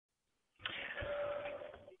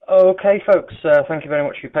Okay, folks, thank you very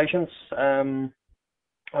much for your patience. And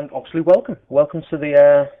obviously, welcome. Welcome to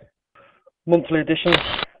the monthly edition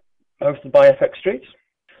hosted by FX Street.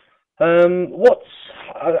 I'm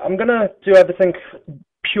going to do everything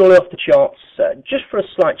purely off the charts, just for a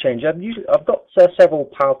slight change. I've got several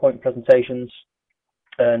PowerPoint presentations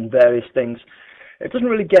and various things. It doesn't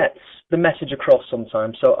really get the message across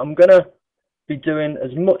sometimes, so I'm going to be doing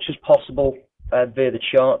as much as possible via the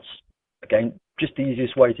charts. Again, just the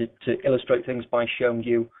easiest way to illustrate things by showing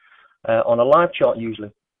you on a live chart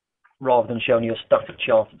usually, rather than showing you a static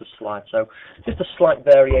chart of the slide. So just a slight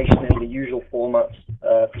variation in the usual format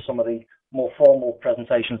for some of the more formal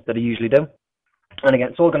presentations that I usually do. And again,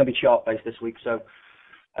 it's all going to be chart based this week, so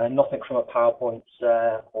nothing from a PowerPoint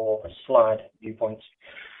or a slide viewpoint.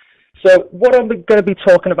 So what I'm going to be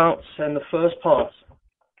talking about in the first part,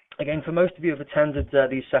 again, for most of you who have attended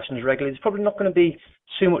these sessions regularly, it's probably not going to be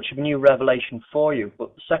too much of a new revelation for you.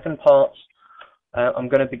 But the second part, I'm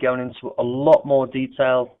going to be going into a lot more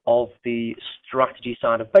detail of the strategy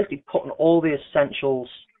side of basically putting all the essentials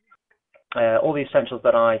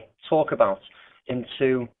that I talk about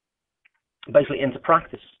into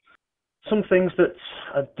practice. Some things that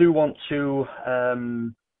I do want to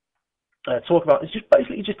talk about is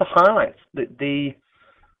just to highlight the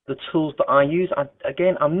tools that I use.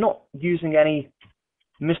 I'm not using any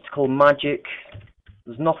mystical magic.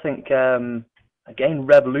 There's nothing,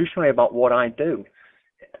 revolutionary about what I do.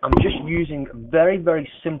 I'm just using very, very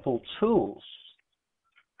simple tools,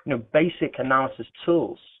 basic analysis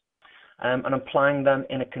tools, and applying them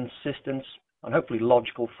in a consistent and hopefully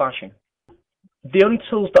logical fashion. The only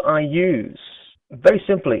tools that I use, very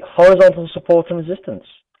simply, horizontal support and resistance,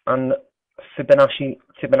 and Fibonacci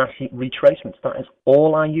retracements. That is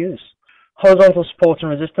all I use. Horizontal support and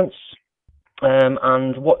resistance,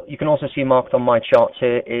 and what you can also see marked on my chart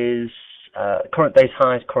here is current day's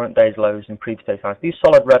highs, current day's lows, and previous day's highs. These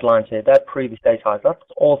solid red lines here, they're previous day's highs. That's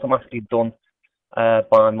automatically done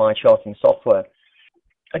by my charting software.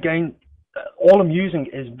 Again, all I'm using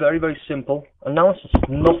is very, very simple analysis,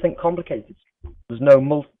 nothing complicated.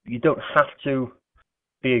 You don't have to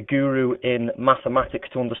be a guru in mathematics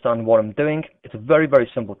to understand what I'm doing. It's a very, very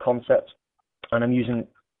simple concept, and I'm using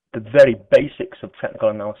the very basics of technical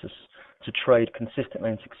analysis to trade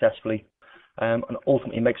consistently and successfully, and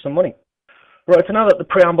ultimately make some money. Right, so now that the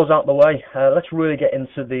preamble's out of the way, let's really get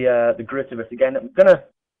into the grit of it again. I'm going to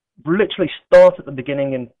literally start at the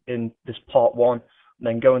beginning in this part one, and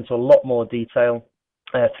then go into a lot more detail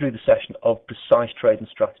through the session of precise trading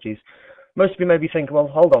strategies. Most of you may be thinking, well,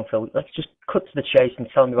 hold on, Phil, let's just cut to the chase and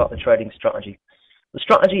tell me about the trading strategy. The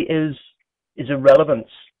strategy is irrelevant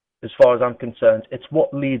as far as I'm concerned. It's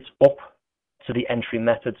what leads up to the entry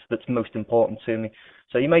methods that's most important to me.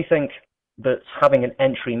 So you may think that having an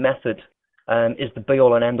entry method is the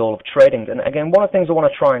be-all and end-all of trading. And again, one of the things I want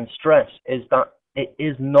to try and stress is that it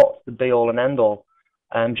is not the be-all and end-all,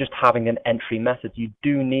 just having an entry method. You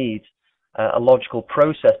do need a logical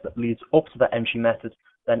process that leads up to that entry method.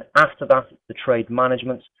 Then after that, it's the trade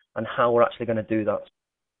management and how we're actually going to do that.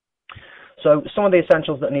 So some of the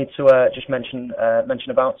essentials that I need to just mention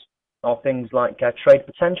about are things like trade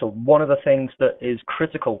potential. One of the things that is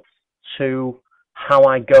critical to how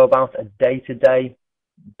I go about a day-to-day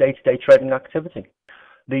trading activity.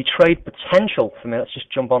 The trade potential for me, let's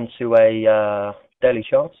just jump onto a daily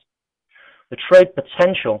chart. The trade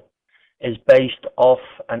potential is based off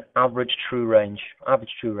an average true range.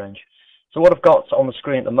 So what I've got on the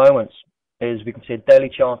screen at the moment is we can see a daily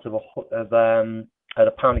chart of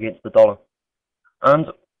the pound against the dollar. And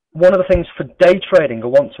one of the things for day trading I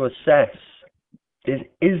want to assess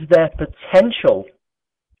is there potential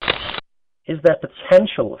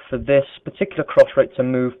for this particular cross rate to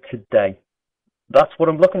move today? That's what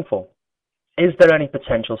I'm looking for. Is there any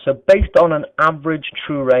potential? So based on an average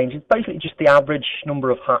true range, it's basically just the average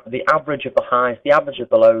the average of the highs, the average of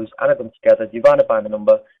the lows, added them together, divided by the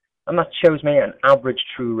number, and that shows me an average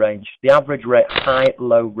true range, the average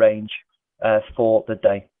high-low range for the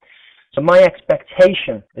day. So my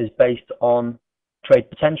expectation is based on trade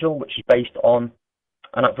potential, which is based on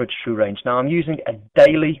an average true range. Now I'm using a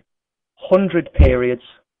daily 100 periods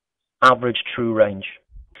average true range.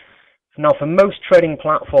 Now for most trading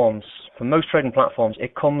platforms,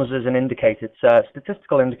 it comes as an indicator. It's a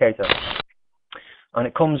statistical indicator, and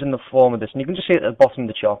it comes in the form of this. And you can just see it at the bottom of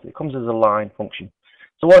the chart. It comes as a line function.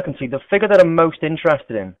 So what I can see, the figure that I'm most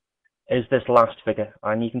interested in is this last figure,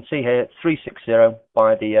 and you can see here 360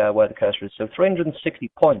 by the where the cursor is. So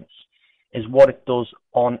 360 points is what it does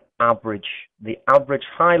on average. The average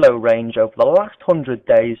high-low range over the last 100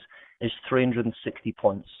 days is 360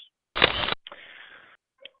 points.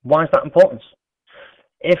 Why is that important?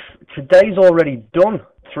 If today's already done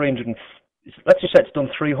 300, let's just say it's done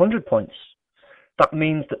 300 points, that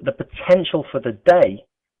means that the potential for the day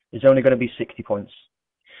is only going to be 60 points.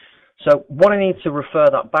 So what I need to refer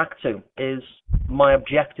that back to is my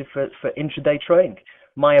objective for intraday trading.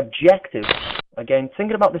 My objective, again,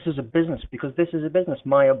 thinking about this as a business, because this is a business,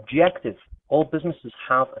 my objective, all businesses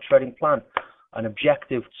have a trading plan, an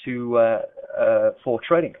objective for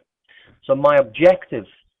trading. So my objective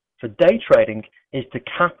for day trading is to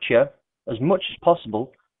capture as much as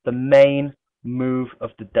possible the main move of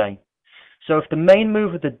the day. So if the main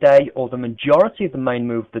move of the day, or the majority of the main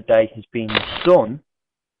move of the day, has been done,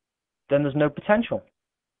 then there's no potential.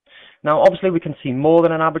 Now, obviously, we can see more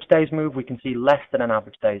than an average day's move. We can see less than an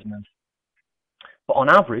average day's move. But on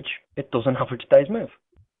average, it does an average day's move.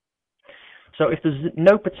 So if there's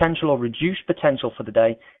no potential or reduced potential for the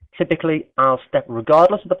day, typically I'll step,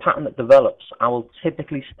 regardless of the pattern that develops, I will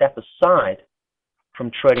typically step aside from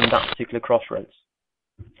trading that particular crossroads.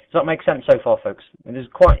 Does that make sense so far, folks? It is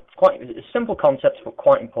quite a simple concept, but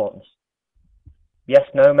quite important. Yes,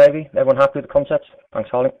 no, maybe? Everyone happy with the concept? Thanks,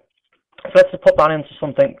 Harley. So let's put that into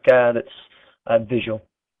something that's visual.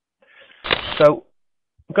 So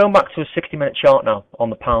going back to a 60-minute chart now on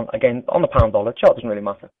the pound. Again, on the pound dollar chart doesn't really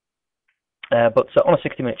matter. But on a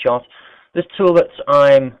 60-minute chart, this tool that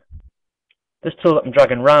I'm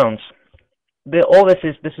dragging around, all this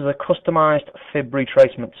is a customized fib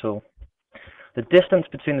retracement tool. The distance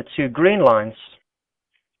between the two green lines,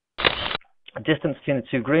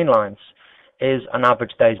 is an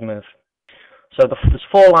average day's move. So there's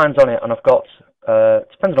 4 lines on it, and I've got,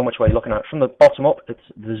 depending on which way you're looking at it, from the bottom up, it's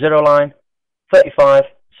the 0 line, 35,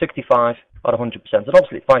 65, at 100%. And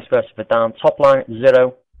obviously vice versa for down. Top line,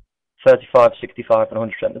 0, 35, 65, and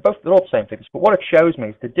 100%. They're all the same figures. But what it shows me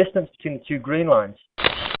is the distance between the two green lines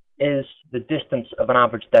is the distance of an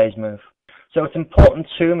average day's move. So it's important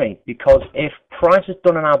to me, because if price has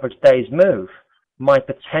done an average day's move, my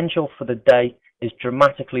potential for the day is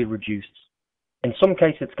dramatically reduced. In some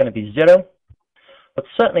cases, it's going to be 0. But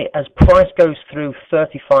certainly, as price goes through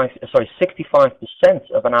 65%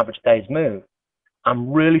 of an average day's move,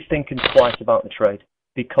 I'm really thinking twice about the trade,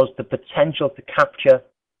 because the potential to capture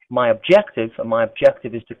my objective, and my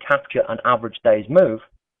objective is to capture an average day's move,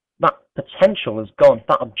 that potential is gone.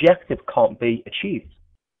 That objective can't be achieved.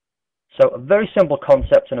 So a very simple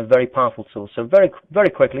concept and a very powerful tool. So very, very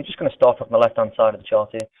quickly, just going to start off on the left-hand side of the chart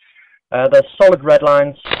here. There's solid red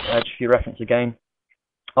lines, just for your reference again,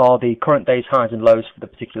 are the current day's highs and lows for the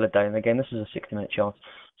particular day. And again, this is a 60-minute chart.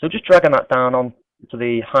 So just dragging that down on to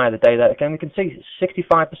the high of the day there, again, we can see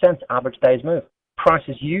 65% average day's move. Price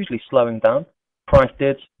is usually slowing down. Price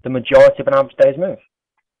did the majority of an average day's move.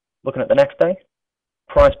 Looking at the next day,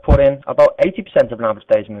 price put in about 80% of an average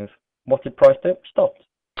day's move. What did price do? Stopped.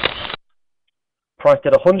 Price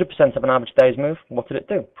did 100% of an average day's move. What did it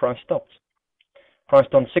do? Price stopped. Price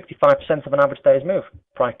done 65% of an average day's move.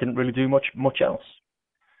 Price didn't really do much else.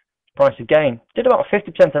 Price again did about 50%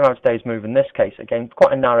 of an average day's move in this case. Again,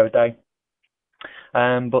 quite a narrow day.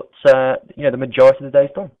 But the majority of the day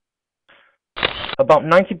is done. About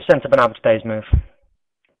 90% of an average day's move.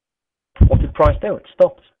 What did price do? It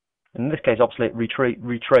stopped. In this case, obviously, it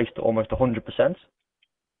retraced to almost 100%.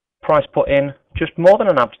 Price put in just more than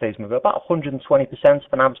an average day's move, about 120%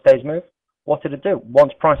 of an average day's move. What did it do?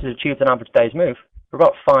 Once price has achieved an average day's move, for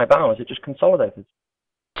about 5 hours, it just consolidated.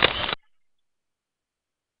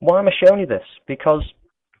 Why am I showing you this? Because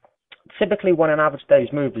typically when an average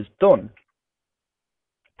day's move is done,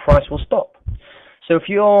 price will stop. So if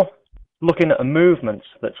you're looking at a movement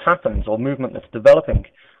that's happened, or movement that's developing,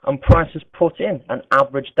 and price has put in an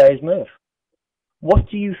average day's move, what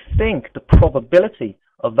do you think the probability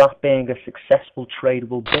of that being a successful trade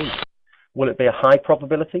will be? Will it be a high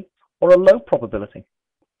probability or a low probability?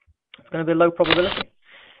 It's going to be a low probability.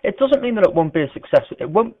 It doesn't mean that it won't be a successful.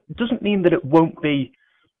 It doesn't mean that it won't be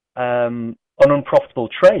an unprofitable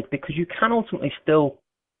trade, because you can ultimately still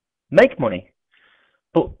make money.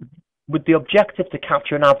 But with the objective to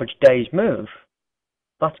capture an average day's move,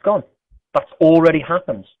 that's gone. That's already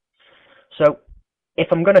happened. So if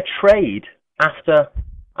I'm going to trade after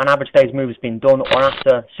an average day's move has been done, or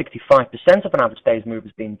after 65% of an average day's move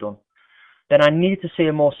has been done, then I need to see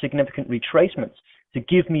a more significant retracement to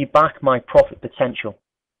give me back my profit potential.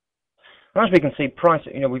 And as we can see, price,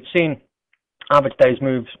 we've seen average day's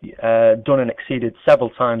moves done and exceeded several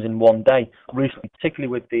times in one day recently, particularly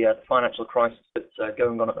with the financial crisis that's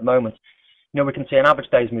going on at the moment. We can see an average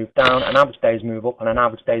day's move down, an average day's move up, and an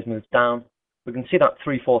average day's move down. We can see that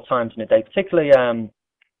 3-4 times in a day, particularly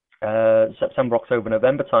September, October,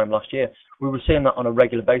 November time last year. We were seeing that on a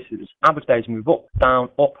regular basis. Average days move up,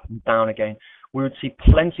 down again. we would see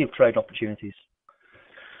plenty of trading opportunities.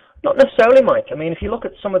 Not necessarily, Mike. I mean, if you look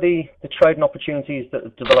at some of the trading opportunities that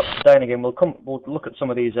have developed today, and again, we'll look at some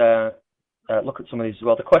of these. Look at some of these as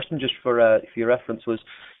well. The question, just for your reference, was: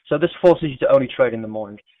 so this forces you to only trade in the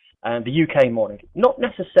morning, and the UK morning. Not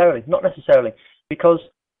necessarily, because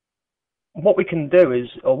what we can do is,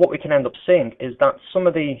 or what we can end up seeing, is that some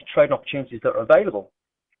of the trading opportunities that are available,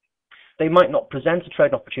 they might not present a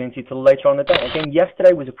trading opportunity till later on in the day. Again,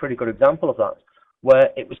 yesterday was a pretty good example of that,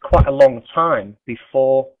 where it was quite a long time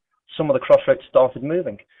before some of the cross rates started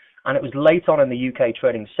moving, and it was late on in the UK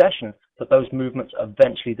trading session that those movements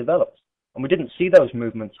eventually developed, and we didn't see those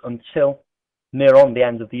movements until near on the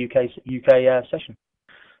end of the UK session.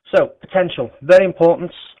 So potential, very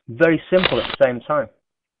important, very simple at the same time.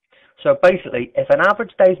 So basically, if an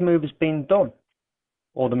average day's move has been done,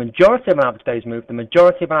 or the majority of an average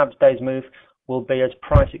day's move, will be as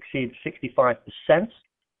price exceeds 65%.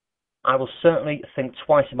 I will certainly think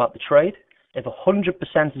twice about the trade. If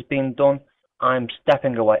 100% has been done, I'm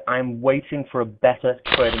stepping away. I'm waiting for a better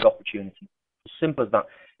trading opportunity. As simple as that.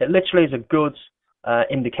 It literally is a good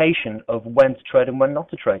indication of when to trade and when not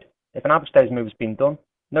to trade. If an average day's move has been done,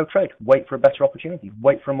 no trade. Wait for a better opportunity.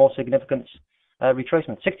 Wait for a more significant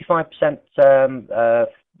retracement. 65%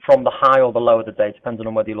 from the high or the low of the day, depending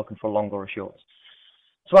on whether you're looking for a long or a short.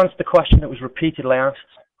 To answer the question that was repeatedly asked,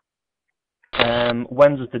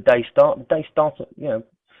 when does the day start? The day starts at,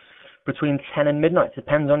 between 10 and midnight.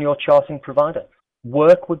 Depends on your charting provider.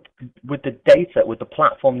 Work with the data, with the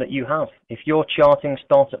platform that you have. If your charting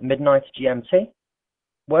starts at midnight GMT,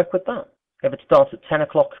 work with that. If it starts at 10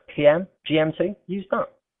 o'clock PM GMT, use that.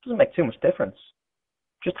 It doesn't make too much difference.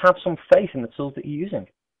 Just have some faith in the tools that you're using.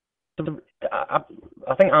 So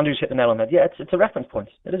I think Andrew's hit the nail on the head. Yeah, it's a reference point.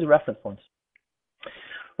 It is a reference point.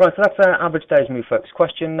 Right, so that's average day's move, folks.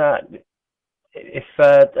 Question: if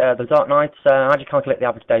the dark nights, how do you calculate the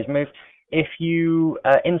average day's move? If you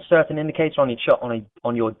insert an indicator on your chart,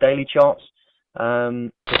 on your daily charts,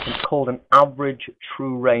 it's called an average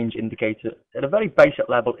true range indicator. At a very basic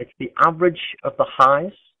level, it's the average of the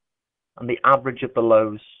highs and the average of the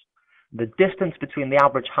lows. The distance between the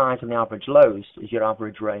average highs and the average lows is your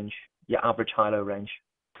average range, your average high-low range.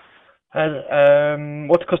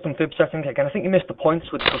 What's custom fib setting? Again, I think you missed the points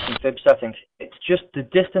with custom fib setting. It's just the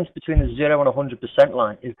distance between the 0 and 100%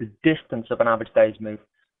 line is the distance of an average day's move.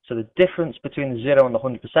 So the difference between the 0 and the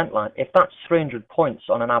 100% line, if that's 300 points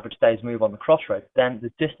on an average day's move on the cross rate, then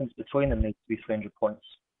the distance between them needs to be 300 points.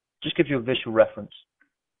 Just gives you a visual reference.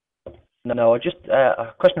 No, just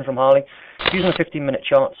a question from Harley. Using the 15-minute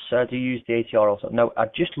charts, do you use the ATR also? No, I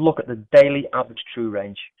just look at the daily average true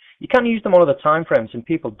range. You can use them on other time frames, and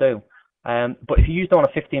people do. But if you use them on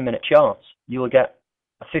a 15-minute chart, you will get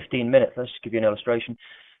a 15-minute. Let's just give you an illustration.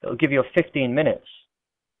 It will give you a 15 minutes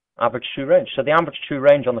average true range. So the average true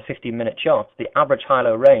range on the 15-minute chart, the average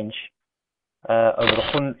high-low range over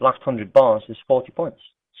the last 100 bars is 40 points.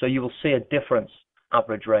 So you will see a difference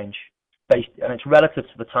average range, and it's relative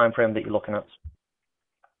to the time frame that you're looking at.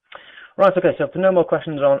 Right, okay, so if there are no more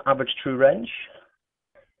questions on average true range.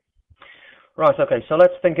 Right, okay, so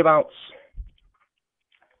let's think about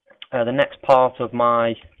the next part of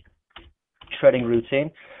my trading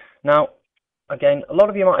routine. Now, again, a lot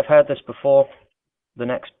of you might have heard this before, the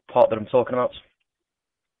next part that I'm talking about.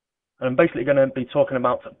 And I'm basically going to be talking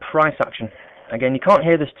about price action. Again, you can't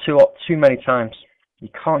hear this too many times. You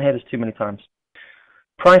can't hear this too many times.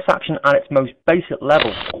 Price action at its most basic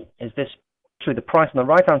level is this, through the price on the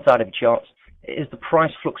right-hand side of your charts, it is the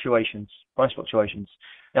price fluctuations.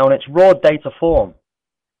 Now, in its raw data form,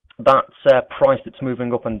 that price that's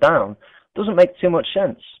moving up and down doesn't make too much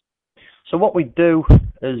sense. So what we do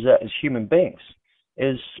as human beings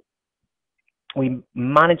is we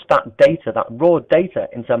manage that data, that raw data,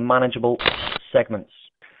 into manageable segments.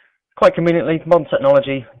 Quite conveniently, modern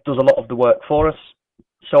technology does a lot of the work for us.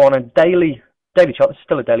 So on a daily chart, this is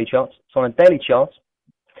still a daily chart, so on a daily chart,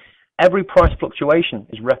 every price fluctuation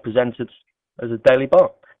is represented as a daily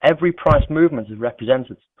bar. Every price movement is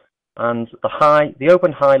represented. And the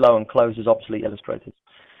open, high, low, and close is obviously illustrated.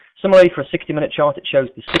 Similarly, for a 60-minute chart, it shows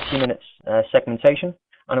the 60 minutes segmentation,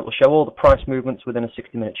 and it will show all the price movements within a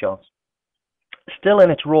 60-minute chart. Still in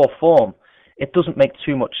its raw form, it doesn't make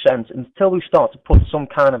too much sense until we start to put some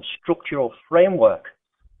kind of structural framework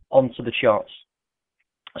onto the charts.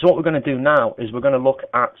 So what we're going to do now is we're going to look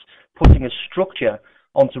at putting a structure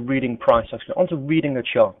onto reading price action, onto reading a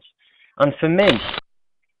chart. And for me,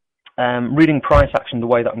 reading price action the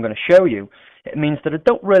way that I'm going to show you, it means that I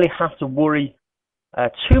don't really have to worry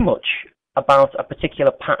too much about a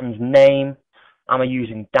particular pattern's name Am I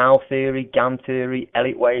using Dow theory, Gann theory,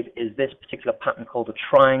 Elliott wave? Is this particular pattern called a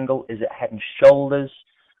triangle? Is it head and shoulders?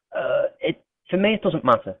 For me, it doesn't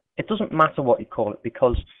matter. It doesn't matter what you call it,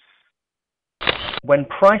 because when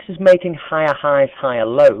price is making higher highs, higher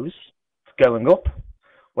lows, it's going up.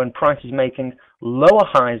 When price is making lower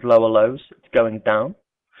highs, lower lows, it's going down.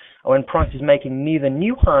 And when price is making neither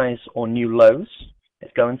new highs or new lows,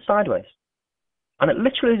 it's going sideways. And it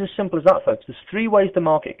literally is as simple as that, folks. There's three ways the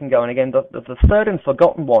market can go. And again, the third and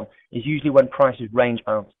forgotten one is usually when price is range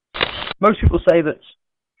bound. Most people say that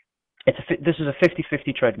this is a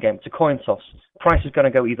 50-50 trading game. It's a coin toss. Price is going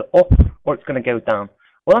to go either up or it's going to go down.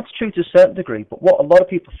 Well, that's true to a certain degree, but what a lot of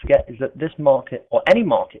people forget is that this market, or any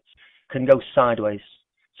markets, can go sideways.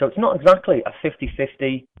 So it's not exactly a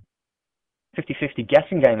 50-50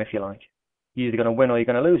 guessing game, if you like. You're either going to win or you're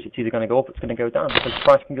going to lose. It's either going to go up or it's going to go down, because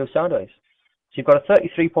price can go sideways. So you've got a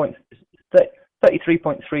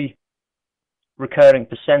 33.3 recurring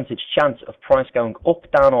percentage chance of price going up,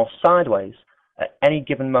 down, or sideways at any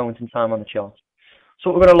given moment in time on the chart. So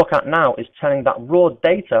what we're going to look at now is turning that raw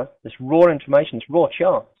data, this raw information, this raw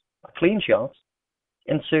chart, a clean chart,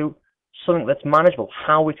 into something that's manageable,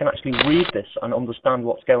 how we can actually read this and understand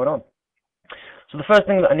what's going on. So the first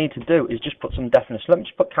thing that I need to do is just put some definition. Let me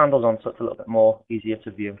just put candles on so it's a little bit more easier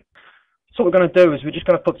to view. So what we're going to do is we're just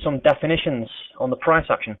going to put some definitions on the price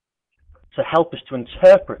action to help us to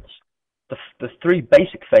interpret the three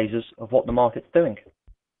basic phases of what the market's doing.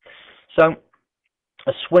 So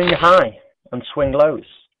a swing high and swing lows.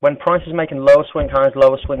 When price is making lower swing highs,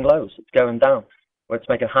 lower swing lows, it's going down. When it's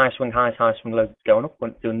making high swing highs, high swing lows, it's going up.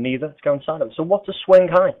 When it's doing neither, it's going sideways. So what's a swing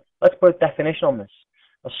high? Let's put a definition on this.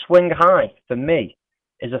 A swing high, for me,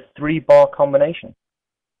 is a 3-bar combination.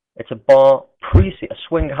 It's a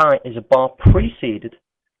swing high is a bar preceded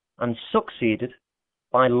and succeeded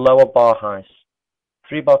by lower bar highs.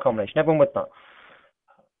 3-bar combination. Everyone with that?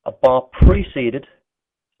 A bar preceded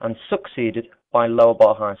and succeeded by lower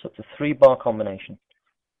bar highs. So it's a 3-bar combination.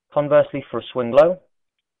 Conversely, for a swing low,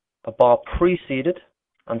 a bar preceded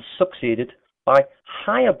and succeeded by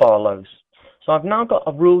higher bar lows. So I've now got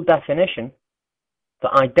a rule definition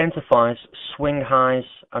that identifies swing highs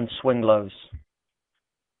and swing lows.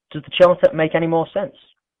 Does the chart make any more sense?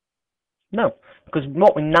 No, because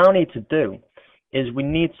what we now need to do is we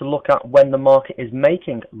need to look at when the market is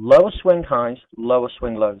making lower swing highs, lower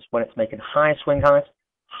swing lows, when it's making higher swing highs,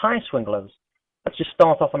 higher swing lows. Let's just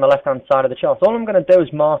start off on the left-hand side of the chart. All I'm going to do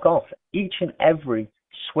is mark off each and every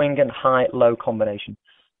swing and high-low combination.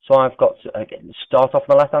 So I've got to again, start off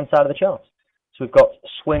on the left-hand side of the chart. So we've got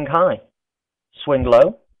swing high, swing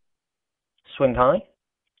low, swing high.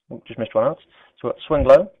 Oh, just missed one out. So we've got swing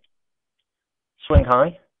low, swing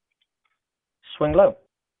high, swing low.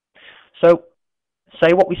 So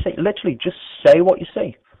say what we see. Literally, just say what you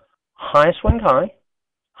see. High swing high,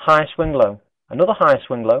 high swing low. Another high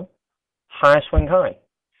swing low, high swing high.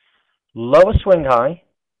 Lower swing high,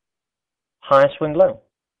 high swing low.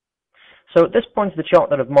 So at this point of the chart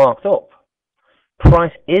that I've marked up,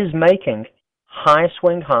 price is making high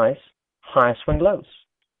swing highs, high swing lows.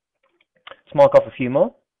 Let's mark off a few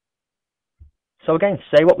more. So again,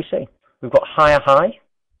 say what we see. We've got higher high,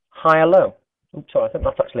 higher low. Oops, sorry, I think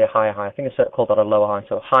that's actually a higher high. I think I called that a lower high.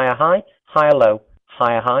 So higher high, higher low,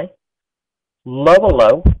 higher high, lower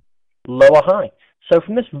low, lower high. So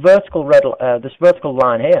from this vertical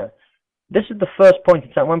line here, this is the first point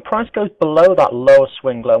in time. When price goes below that lower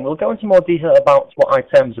swing low, and we'll go into more detail about what I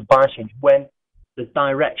term as a bias change, when the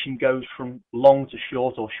direction goes from long to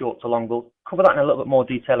short or short to long. We'll cover that in a little bit more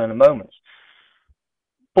detail in a moment.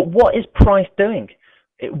 But what is price doing?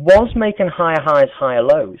 It was making higher highs, higher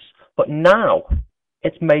lows, but now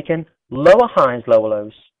it's making lower highs, lower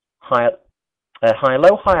lows, higher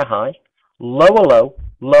low, higher high, lower low,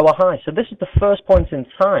 lower high. So this is the first point in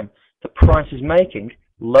time that price is making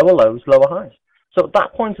lower lows, lower highs. So at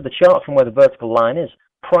that point of the chart from where the vertical line is,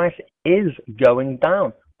 price is going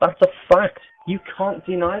down. That's a fact. You can't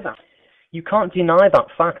deny that. You can't deny that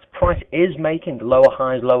fact. Price is making lower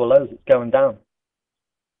highs, lower lows. It's going down.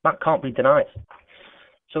 That can't be denied.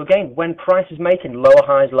 So again, when price is making lower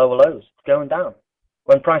highs, lower lows, it's going down.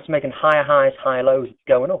 When price is making higher highs, higher lows, it's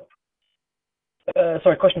going up.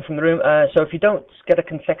 Sorry, question from the room. So if you don't get a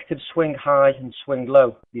consecutive swing high and swing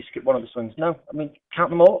low, you skip one of the swings. No, I mean, count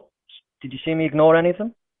them all. Did you see me ignore any of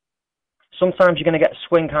them? Sometimes you're going to get a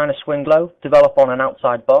swing high and a swing low develop on an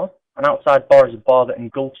outside bar. An outside bar is a bar that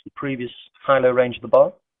engulfs the previous high-low range of the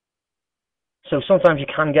bar. So sometimes you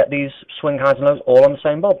can get these swing highs and lows all on the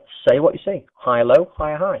same bar. Say what you see. Higher low,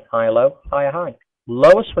 higher high. Higher low, higher high.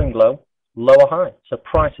 Lower swing low, lower high. So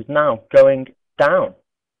price is now going down.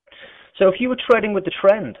 So if you were trading with the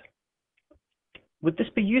trend, Would this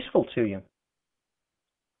be useful to you?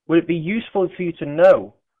 Would it be useful for you to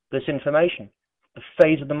know this information? The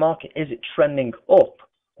phase of the market, is it trending up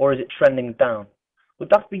or is it trending down? Would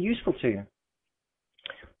that be useful to you?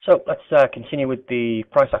 So let's continue with the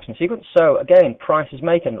price action sequence. So again, price is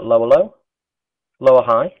making lower low, lower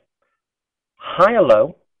high, higher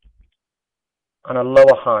low, and a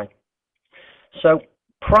lower high. So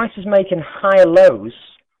price is making higher lows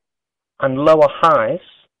and lower highs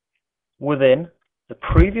within the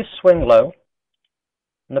previous swing low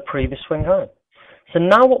and the previous swing high. So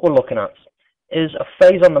now what we're looking at is a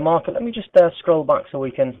phase on the market. Let me just scroll back so we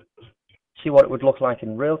can see what it would look like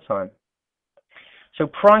in real time. So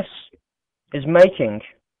price is making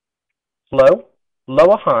low,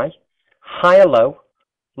 lower high, higher low,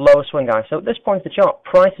 lower swing high. So at this point of the chart,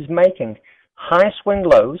 price is making higher swing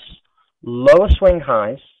lows, lower swing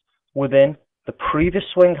highs within the previous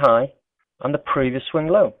swing high and the previous swing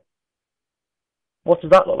low. What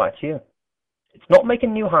does that look like to you? It's not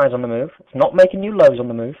making new highs on the move. It's not making new lows on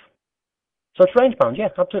the move. So it's range bound. Yeah,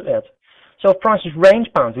 absolutely. Ed. So if price is range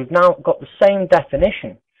bound, we've now got the same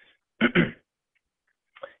definition.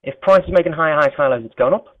 If price is making higher highs, higher lows, it's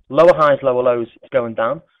going up. Lower highs, lower lows, it's going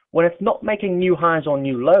down. When it's not making new highs or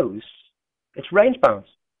new lows, it's range bound.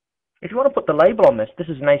 If you want to put the label on this, this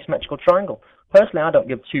is an asymmetrical triangle. Personally, I don't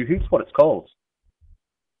give two hoots what it's called.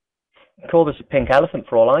 Call this a pink elephant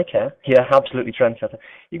for all I care. Yeah, absolutely trendsetter.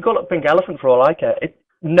 You can call it a pink elephant for all I care.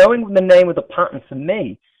 Knowing the name of the pattern for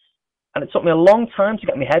me, and it took me a long time to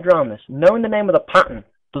get my head around this, knowing the name of the pattern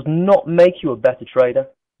does not make you a better trader.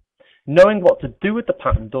 Knowing what to do with the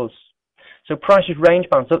pattern does. So price is range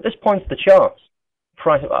bound. So at this point of the chart,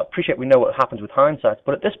 price, I appreciate we know what happens with hindsight,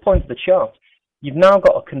 but at this point of the chart, you've now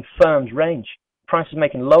got a confirmed range. Price is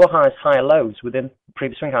making lower highs, higher lows within the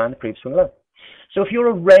previous swing high and the previous swing low. So if you're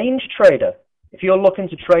a range trader, if you're looking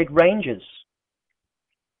to trade ranges,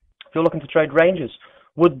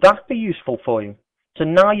 would that be useful for you? So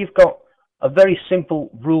now you've got a very simple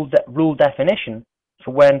rule definition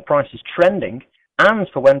for when price is trending and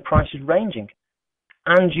for when price is ranging.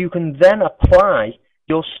 And you can then apply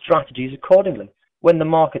your strategies accordingly. When the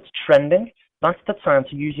market's trending, that's the time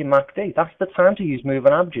to use your MACD. That's the time to use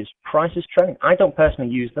moving averages. Price is trending. I don't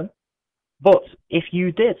personally use them. But if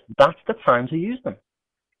you did, that's the time to use them.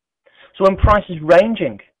 So when price is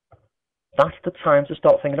ranging, that's the time to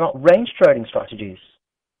start thinking about range trading strategies.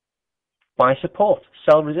 Buy support,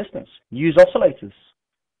 sell resistance, use oscillators.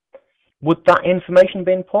 Would that information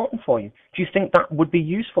be important for you? Do you think that would be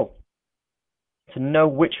useful to know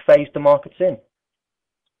which phase the market's in?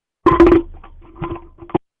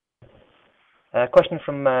 Question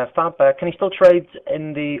from Fab. Can he still trade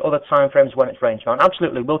in the other time frames when it's range bound?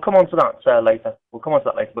 Absolutely. We'll come on to that later.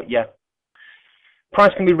 But yeah.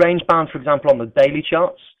 Price can be range bound, for example, on the daily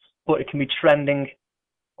charts, but it can be trending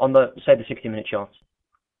on the 60-minute charts.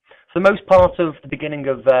 For the most part of the beginning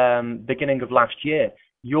of last year,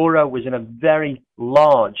 Euro was in a very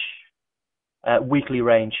large weekly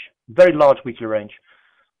range.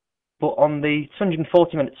 But on the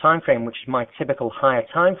 240-minute time frame, which is my typical higher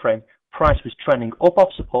time frame, price was trending up off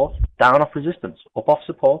support, down off resistance, up off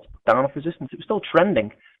support, down off resistance. It was still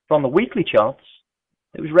trending, but on the weekly charts,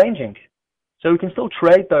 it was ranging. So we can still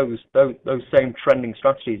trade those same trending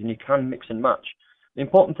strategies, and you can mix and match. The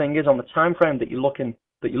important thing is on the time frame that you're looking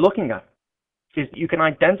at, is that you can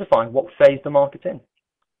identify what phase the market's in.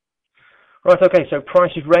 Right, okay, so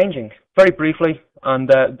price is ranging very briefly, and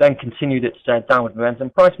then continued its downward momentum.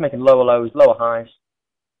 Price making lower lows, lower highs.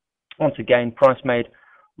 Once again, price made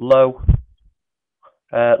low,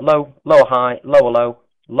 lower high, lower low,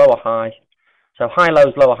 lower high. So high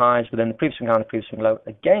lows, lower highs within the previous swing high and the previous swing low.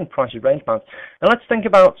 Again, price is range bound. Now let's think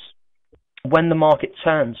about when the market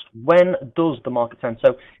turns. When does the market turn?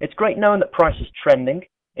 So it's great knowing that price is trending.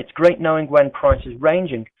 It's great knowing when price is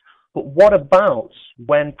ranging. But what about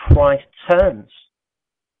when price turns?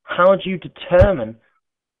 How do you determine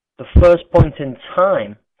the first point in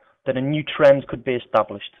time that a new trend could be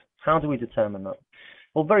established? How do we determine that?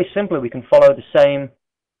 Well, very simply, we can follow the same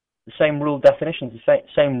rule definitions, the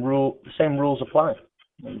same rules apply.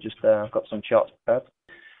 Let me just, I've got some charts prepared.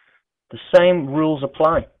 The same rules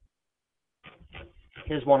apply.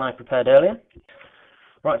 Here's one I prepared earlier.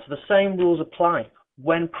 Right, so the same rules apply.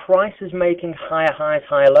 When price is making higher highs,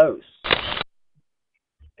 higher lows,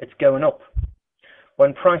 it's going up.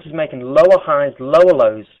 When price is making lower highs, lower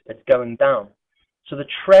lows, it's going down. So the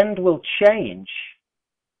trend will change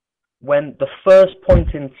when the first point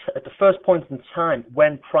in time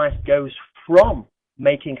when price goes from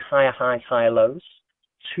making higher highs, higher lows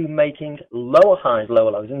to making lower highs, lower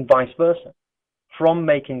lows, and vice versa. From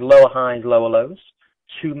making lower highs, lower lows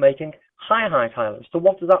to making higher highs, higher lows. So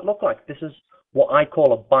what does that look like? This is what I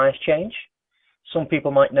call a bias change. Some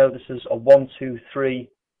people might know this as a 1, 2, 3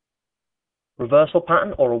 reversal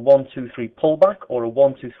pattern, or a 1, 2, 3 pullback, or a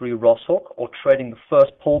 1, 2, 3 Ross hook, or trading the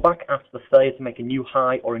first pullback after the failure to make a new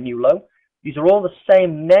high or a new low. These are all the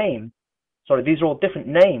same name. Sorry, these are all different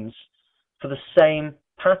names for the same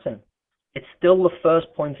pattern. It's still the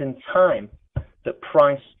first point in time that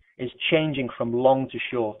price is changing from long to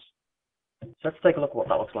short. So let's take a look at what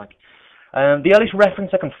that looks like. The earliest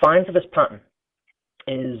reference I can find for this pattern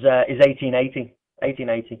is 1880,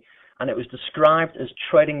 and it was described as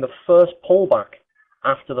trading the first pullback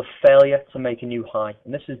after the failure to make a new high.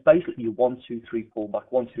 And this is basically a 1, 2, 3 pullback,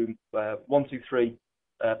 1, 2, 3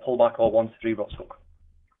 pullback, or 1, 2, 3 Ross hook.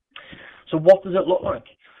 So what does it look like?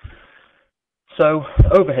 So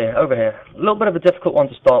over here, a little bit of a difficult one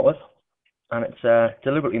to start with, and it's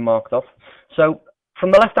deliberately marked off. So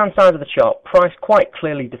from the left-hand side of the chart, price quite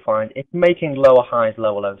clearly defined. It's making lower highs,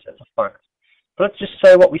 lower lows. It's a fact. But let's just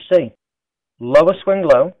say what we see. Lower swing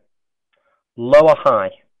low, lower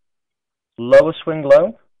high. Lower swing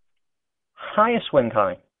low, higher swing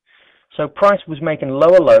high. So price was making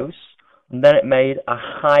lower lows, and then it made a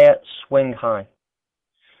higher swing high.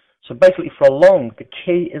 So basically for a long, the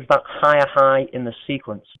key is that higher high in the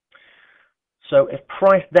sequence. So if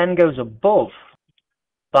price then goes above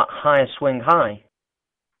that higher swing high,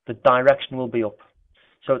 the direction will be up.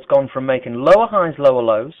 So it's gone from making lower highs, lower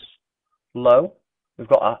lows, low. We've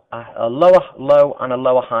got a lower low and a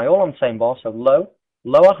lower high all on the same bar. So low,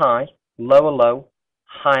 lower high, lower low,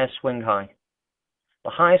 higher swing high.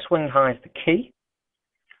 The higher swing high is the key.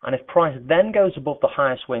 And if price then goes above the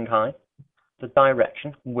higher swing high, the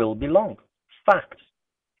direction will be long. Fact.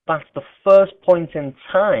 That's the first point in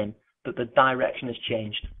time that the direction has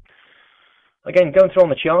changed. Again, going through on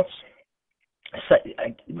the charts,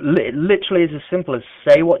 literally is as simple as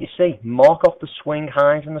say what you see. Mark off the swing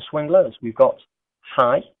highs and the swing lows. We've got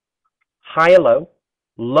high, higher low,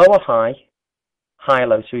 lower high, higher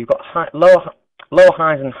low. So we've got lower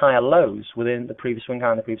highs and higher lows within the previous swing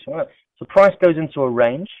high and the previous swing low. So price goes into a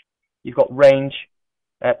range. You've got range,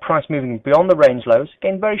 price moving beyond the range lows.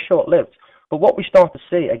 Again, very short-lived. But what we start to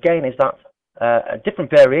see, again, is that a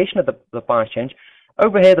different variation of the bias change.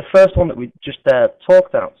 Over here, the first one that we just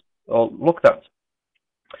talked about, or looked at,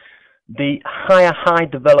 the higher high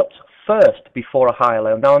developed first before a higher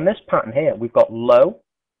low. Now, in this pattern here, we've got low,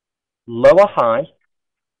 lower high,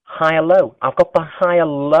 higher low. I've got the higher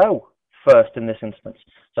low first in this instance.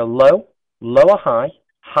 So low, lower high,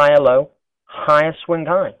 higher low, higher swing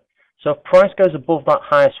high. So if price goes above that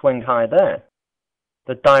higher swing high there,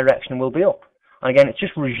 the direction will be up. And again, it's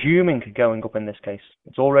just resuming going up in this case.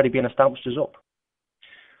 It's already been established as up.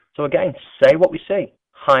 So again, say what we see.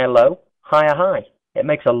 Higher low, higher high. It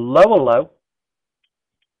makes a lower low.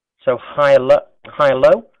 So higher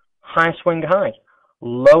low, higher swing high,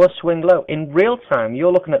 lower swing low. In real time,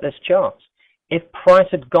 you're looking at this chart. If price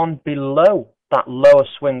had gone below that lower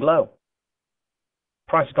swing low,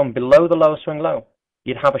 price had gone below the lower swing low,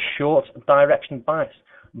 you'd have a short direction bias.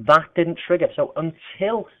 That didn't trigger. So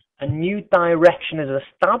until a new direction is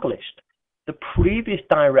established, the previous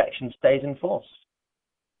direction stays in force.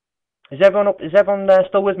 Is everyone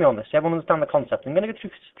still with me on this? Everyone understand the concept? I'm going to go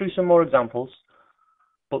through some more examples,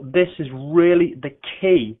 but this is really the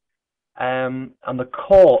key and the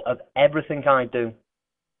core of everything I do.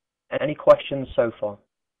 Any questions so far?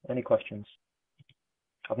 Any questions?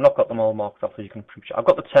 I've not got them all marked off, as you can appreciate. I've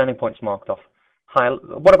got the turning points marked off.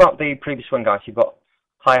 What about the previous swing, guys? You've got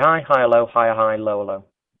high, high, higher, low, higher, high, lower, low.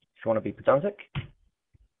 If you want to be pedantic,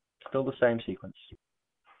 still the same sequence.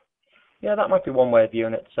 Yeah, that might be one way of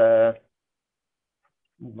viewing it. I'm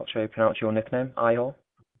not sure how you pronounce your nickname, Ihor.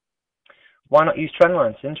 Why not use trend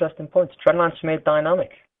lines? Interesting point. Trend lines are made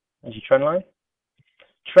dynamic. There's your trend line.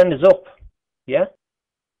 Trend is up. Yeah?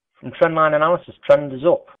 From trend line analysis, trend is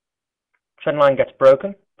up. Trend line gets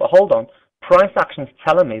broken. But hold on. Price action is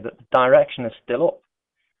telling me that the direction is still up.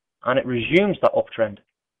 And it resumes that uptrend.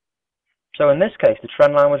 So in this case, the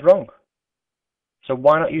trend line was wrong. So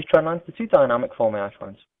why not use trend lines? They're too dynamic for me, I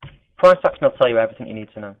find. Price action will tell you everything you need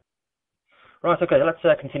to know. Right, okay, let's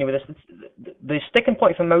continue with this. The sticking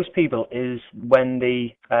point for most people is when the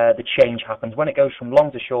change happens, when it goes from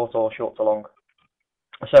long to short or short to long.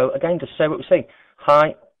 So again, just say what we see.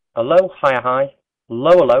 High, a low, higher high,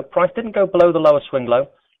 lower low. Price didn't go below the lower swing low.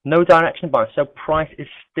 No direction bias, so price is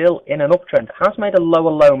still in an uptrend. It has made a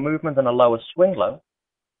lower low movement and a lower swing low,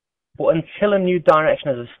 but until a new direction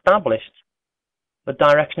is established, the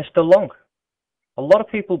direction is still long. A lot of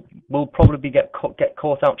people will probably get caught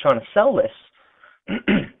out trying to sell this.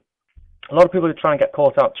 A lot of people are trying to get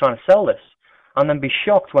caught out trying to sell this, and then be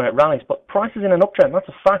shocked when it rallies. But price is in an uptrend. That's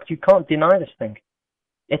a fact. You can't deny this thing.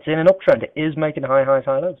 It's in an uptrend. It is making high highs,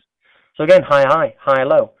 high lows. So again, higher high, higher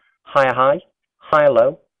low, higher high, higher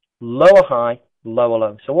low, lower high, lower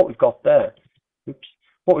low. So what we've got there,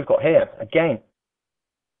 what we've got here, again,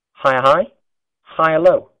 higher high, higher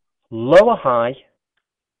low, lower high,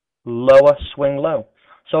 lower swing low.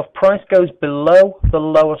 So if price goes below the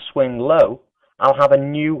lower swing low, I'll have a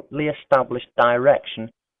newly established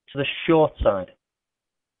direction to the short side.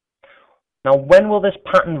 Now, when will this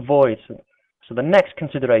pattern void? So the next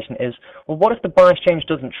consideration is, well, what if the bias change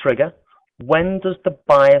doesn't trigger? When does the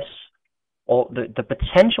bias or the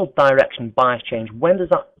potential direction bias change, when does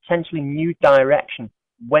that potentially new direction,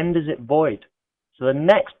 when does it void? So the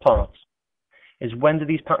next part is, when do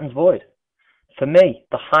these patterns void? For me,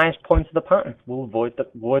 the highest point of the pattern will void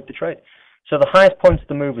the trade. So the highest point of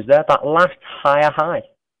the move is there, that last higher high.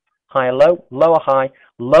 Higher low, lower high.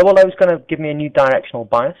 Lower low is going to give me a new directional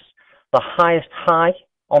bias. The highest high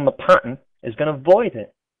on the pattern is going to void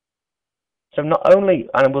it. So not only,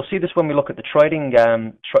 and we'll see this when we look at the trading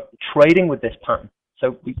trading with this pattern.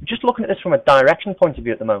 So just looking at this from a direction point of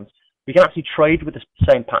view at the moment, we can actually trade with the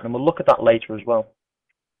same pattern, and we'll look at that later as well.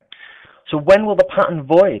 So when will the pattern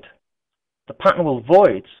void? The pattern will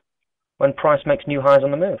void when price makes new highs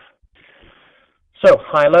on the move. So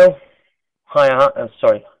high low, high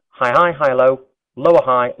high, high low, lower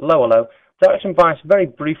high, lower low. Direction bias very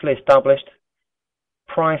briefly established.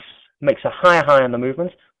 Price makes a higher high on the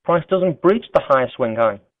movement. Price doesn't breach the higher swing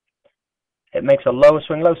high. It makes a lower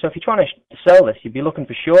swing low. So if you're trying to sell this, you'd be looking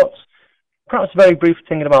for shorts. Perhaps very brief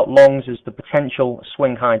thinking about longs as the potential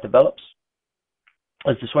swing high develops.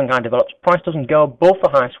 As the swing high develops, price doesn't go above the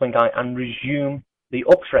high swing high and resume the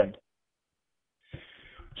uptrend.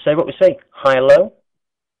 So what we see, higher low,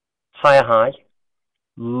 higher high,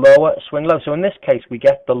 lower swing low. So in this case, we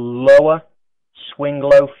get the lower swing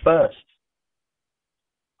low first.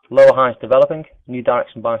 Lower highs developing, new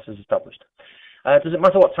direction bias is established. Does it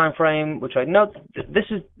matter what time frame we trade? No, this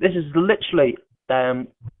is literally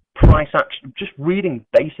price action, just reading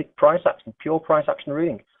basic price action, pure price action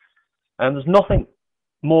reading. There's nothing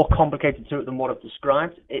more complicated to it than what I've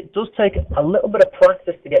described. It does take a little bit of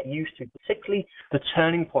practice to get used to, particularly the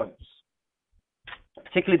turning points.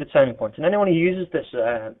 And anyone who uses this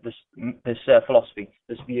philosophy,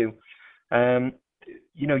 this view,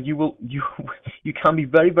 you know, you can be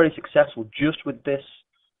very, very successful just with this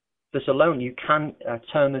alone. You can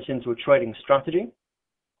turn this into a trading strategy,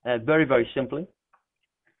 very, very simply.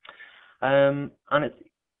 And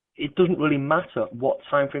it doesn't really matter what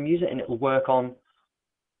time frame you use it, and it'll work on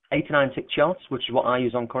 8 to 9 tick charts, which is what I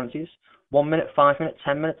use on currencies. 1 minute, 5 minutes,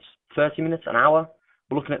 10 minutes, 30 minutes, an hour.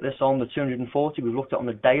 We're looking at this on the 240. We've looked at it on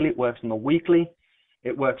the daily. It works on the weekly.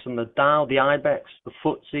 It works on the Dow, the IBEX, the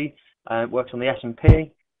FTSE. It works on the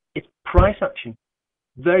S&P. It's price action.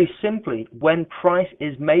 Very simply, when price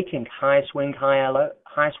is making high swing highs,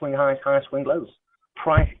 high swing lows,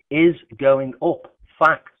 price is going up.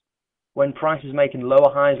 Fact. When price is making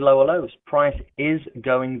lower highs, lower lows, price is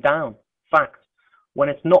going down. Fact. When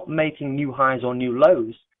it's not making new highs or new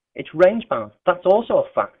lows, it's range bound. That's also a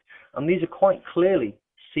fact. And these are quite clearly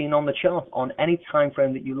seen on the chart on any time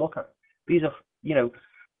frame that you look at. These are, you know,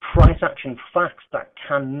 price action facts that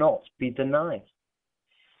cannot be denied.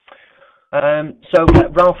 So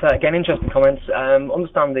Ralph, again, interesting comments.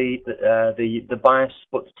 Understand the bias,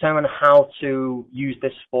 but determine how to use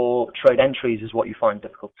this for trade entries is what you find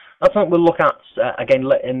difficult. That's something we'll look at again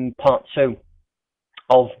in part 2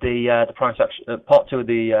 of the price action, part 2 of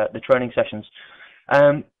the training sessions.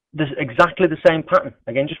 There's exactly the same pattern.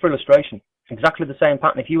 Again, just for illustration, exactly the same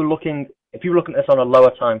pattern. If you were looking at this on a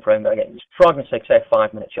lower time frame, again, for argument's sake, say a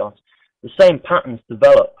 5-minute chart, the same patterns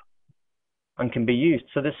develop and can be used.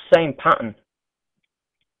 So this same pattern,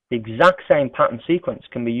 the exact same pattern sequence,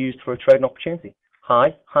 can be used for a trading opportunity.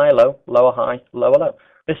 High, high, low, lower high, lower low.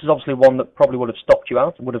 This is obviously one that probably would have stopped you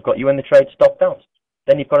out, would have got you in the trade, stopped out.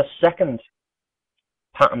 Then you've got a second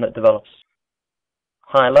pattern that develops.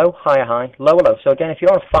 High, low, higher high, lower low. So again, if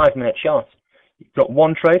you're on a 5-minute chart, you've got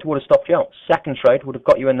one trade, would have stopped you out. Second trade would have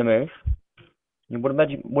got you in the move. You would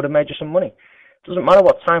have made you some money. It doesn't matter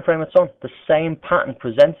what time frame it's on. The same pattern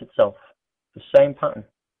presents itself. The same pattern.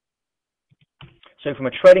 So from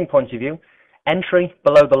a trading point of view, entry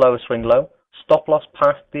below the lower swing low, stop loss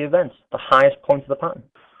past the event, the highest point of the pattern.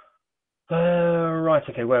 Right,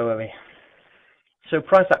 okay, where were we? So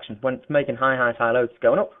price action, when it's making high highs, high lows, it's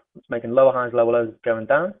going up. It's making lower highs, lower lows, it's going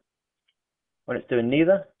down. When it's doing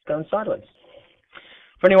neither, it's going sideways.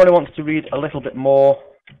 For anyone who wants to read a little bit more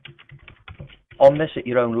on this at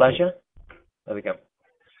your own leisure, there we go.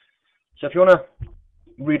 So if you want to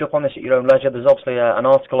read up on this at your own leisure. There's obviously an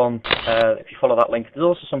article on, if you follow that link. There's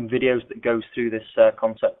also some videos that goes through this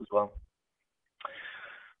concept as well.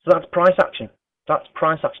 So that's price action. That's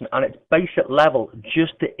price action, and it's basic level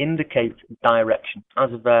just to indicate direction. As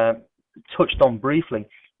I've touched on briefly,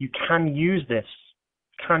 you can use this.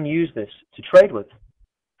 To trade with.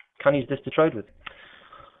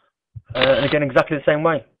 And again, exactly the same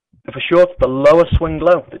way. If a short, the lower swing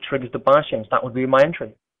low that triggers the bias change, that would be my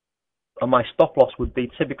entry. And my stop loss would be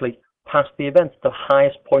typically past the event, the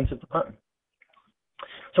highest point of the pattern.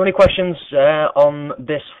 So any questions on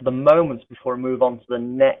this for the moment before we move on to the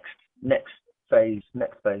next phase?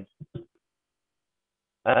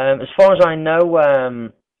 As far as I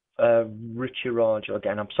know, Richard,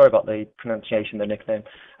 again, I'm sorry about the pronunciation, the nickname.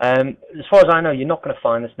 As far as I know, you're not going to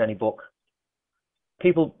find this in any book.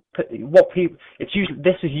 This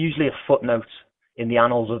is usually a footnote in the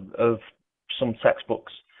annals of some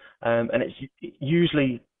textbooks, and it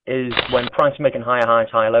usually is when price is making higher highs,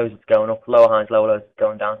 higher lows, it's going up, lower highs, lower lows, it's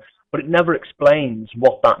going down. But it never explains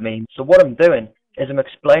what that means. So what I'm doing is I'm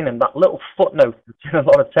explaining that little footnote that's in a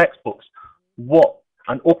lot of textbooks, what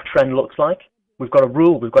an uptrend looks like. We've got a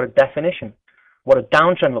rule, we've got a definition. What a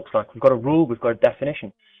downtrend looks like, we've got a rule, we've got a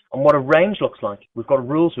definition. And what a range looks like, we've got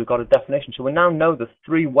rules, we've got a definition. So we now know the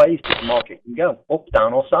three ways that the market can go, up,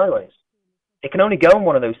 down, or sideways. It can only go in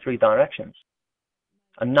one of those three directions.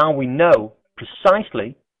 And now we know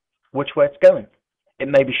precisely which way it's going. It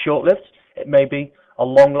may be short-lived, it may be a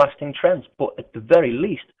long-lasting trend, but at the very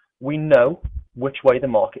least, we know which way the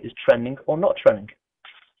market is trending or not trending.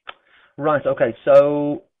 Right, okay,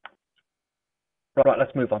 so right,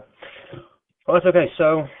 let's move on. Right, okay,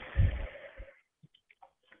 so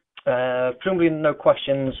presumably no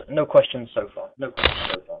questions so far.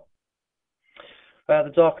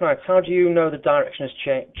 The Dark Knights, how do you know the direction has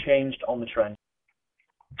changed on the trend?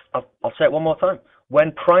 I'll say it one more time.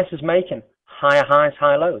 When price is making higher highs,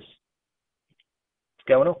 higher lows, it's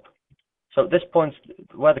going up. So at this point,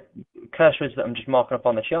 where the cursor is that I'm just marking up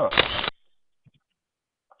on the chart,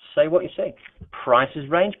 say what you see. Price is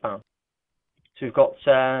range bound. So we've got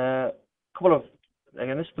a couple of,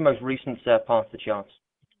 again, this is the most recent part of the charts.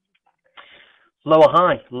 Lower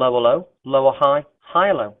high, lower low, lower high,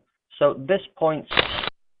 higher low. So this point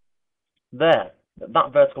there,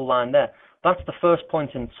 that vertical line there, that's the first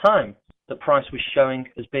point in time that price was showing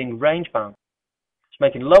as being range bound. It's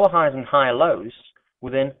making lower highs and higher lows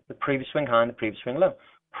within the previous swing high and the previous swing low.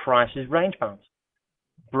 Price is range bound.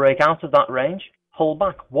 Break out of that range, hold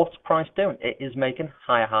back. What's price doing? It is making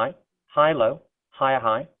higher high, higher low, higher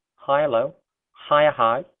high, higher low, higher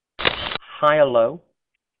high, higher low,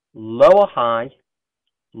 lower high,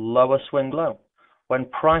 lower swing low. When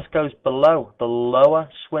price goes below the lower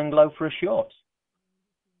swing low for a short,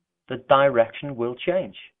 the direction will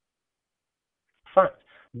change. In fact,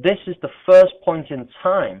 this is the first point in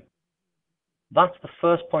time. That's the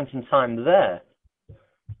first point in time there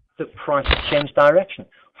that price has changed direction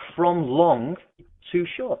from long to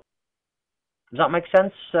short. Does that make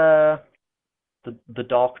sense? The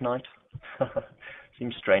Dark Knight.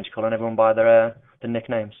 Seems strange calling everyone by their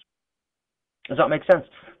nicknames. Does that make sense?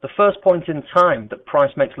 The first point in time that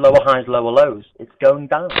price makes lower highs, lower lows, it's going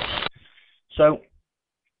down. So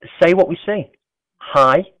say what we see.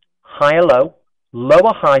 High, higher low,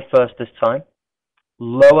 lower high first this time,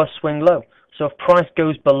 lower swing low. So if price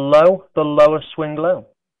goes below the lower swing low,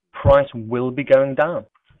 price will be going down.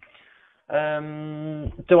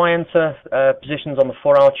 Do I enter positions on the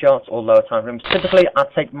 4-hour charts or lower time frames? Typically, I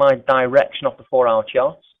take my direction off the 4-hour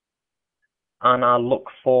charts and I look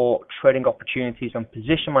for trading opportunities and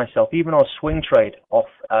position myself, even on a swing trade, off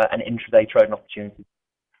an intraday trading opportunity.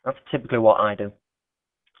 That's typically what I do.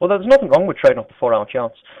 Although there's nothing wrong with trading off the 4-hour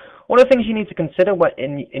charts. One of the things you need to consider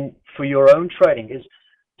for your own trading is,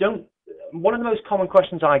 one of the most common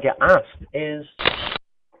questions I get asked is,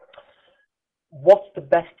 what's the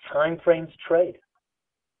best time frame to trade?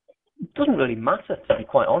 It doesn't really matter, to be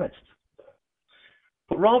quite honest.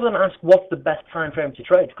 But rather than ask what's the best time frame to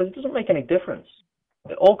trade, because it doesn't make any difference.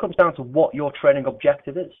 It all comes down to what your trading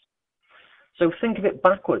objective is. So think of it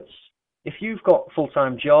backwards. If you've got a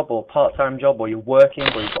full-time job or part-time job, or you're working,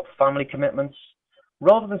 or you've got family commitments,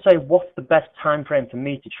 rather than say what's the best time frame for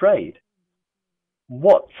me to trade,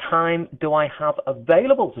 what time do I have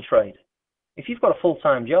available to trade? If you've got a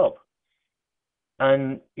full-time job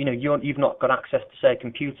and you've not got access to, say, a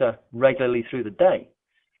computer regularly through the day,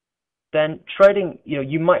 then trading,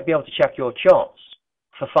 you might be able to check your charts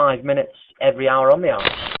for 5 minutes every hour on the hour.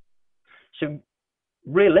 So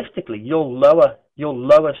realistically, your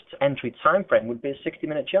lowest entry time frame would be a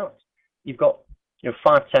 60-minute chart. You've got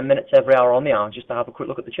 5-10 minutes every hour on the hour just to have a quick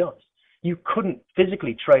look at the charts. You couldn't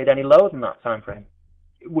physically trade any lower than that time frame.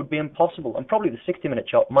 It would be impossible, and probably the 60-minute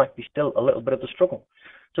chart might be still a little bit of a struggle.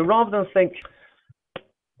 So rather than think,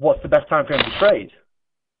 what's the best time frame to trade?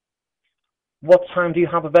 What time do you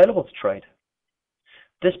have available to trade?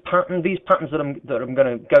 This pattern, these patterns that I'm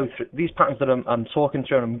going to go through, these patterns that I'm talking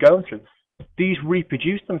through and I'm going through, these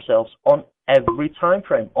reproduce themselves on every time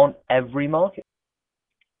frame, on every market.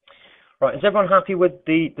 Right, is everyone happy with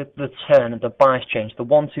the turn and the bias change, the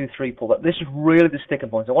 1, 2, 3 pull? This is really the sticking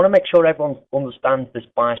point. I want to make sure everyone understands this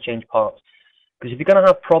bias change part, because if you're going to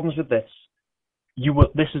have problems with this,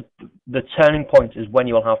 this is the turning point is when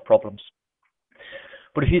you will have problems.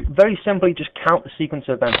 But if you very simply just count the sequence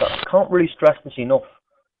of events, I can't really stress this enough.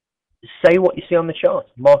 Say what you see on the chart.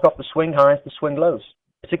 Mark off the swing highs, the swing lows.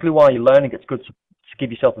 Particularly while you're learning, it's good to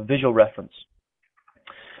give yourself a visual reference.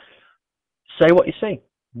 Say what you see.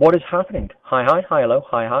 What is happening? High, high, high, low,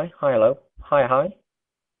 high, high, high, low, high, high.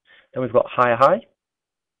 Then we've got high, high,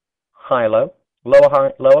 high, low, lower,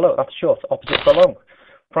 high, lower, low. That's short. Opposites are long.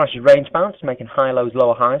 Price is range bound, making high lows,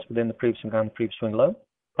 lower highs within the previous swing high and the previous swing low.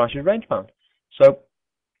 Price is range bound. So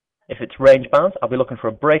if it's range bound, I'll be looking for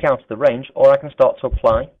a breakout of the range, or I can start to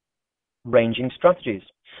apply ranging strategies.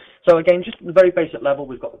 So again, just at the very basic level,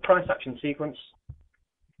 we've got the price action sequence.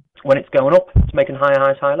 When it's going up, it's making higher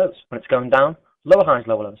highs, higher lows. When it's going down, lower highs,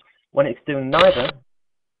 lower lows. When it's doing neither,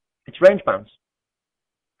 it's range bounds.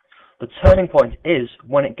 The turning point is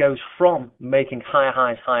when it goes from making higher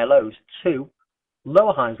highs, higher lows to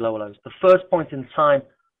lower highs, lower lows. The first point in time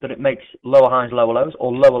that it makes lower highs, lower lows,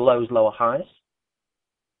 or lower lows, lower highs,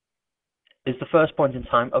 is the first point in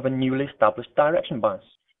time of a newly established direction bias.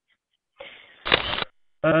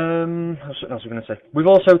 What else was I going to say? We've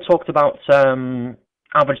also talked about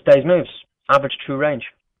average days moves, average true range.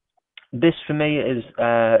 This for me is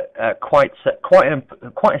quite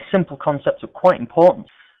a simple concept, but quite important.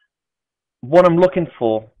 What I'm looking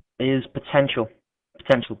for is potential.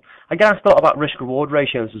 I get asked a lot about risk-reward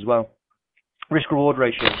ratios as well. Risk-reward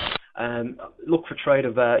ratios. Look for trade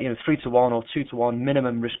of 3-to-1 or 2-to-1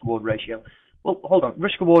 minimum risk-reward ratio. Well, hold on.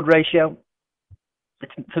 Risk-reward ratio.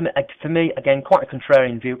 For me, again, quite a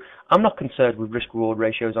contrarian view. I'm not concerned with risk-reward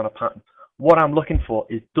ratios on a pattern. What I'm looking for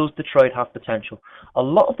is, does the trade have potential? A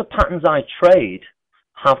lot of the patterns I trade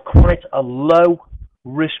have quite a low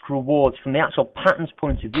risk-reward from the actual pattern's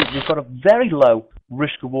point of view. They've got a very low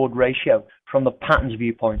risk-reward ratio from the pattern's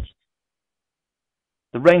viewpoint.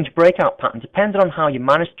 The range breakout pattern, depending on how you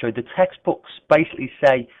manage to trade, the textbooks basically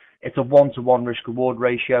say it's a 1-to-1 risk-reward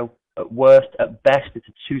ratio. At worst, at best, it's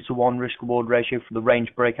a 2-to-1 risk-reward ratio for the range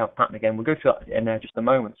breakout pattern. Again, we'll go through that in just a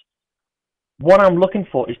moment. What I'm looking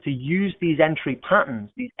for is to use these entry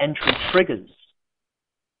patterns, these entry triggers,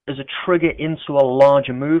 as a trigger into a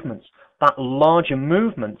larger movement. That larger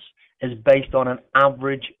movement is based on an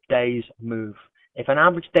average day's move. If an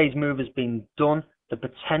average day's move has been done, the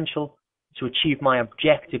potential to achieve my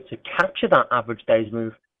objective to capture that average day's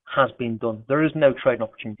move has been done. There is no trading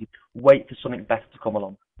opportunity. Wait for something better to come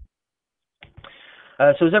along.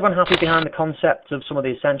 So is everyone happy behind the concept of some of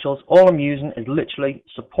the essentials? All I'm using is literally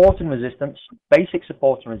support and resistance, basic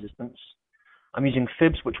support and resistance. I'm using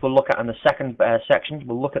fibs, which we'll look at in the second section.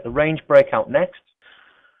 We'll look at the range breakout next.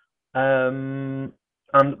 And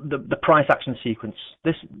the price action sequence.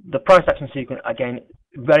 The price action sequence, again,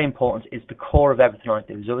 very important, is the core of everything I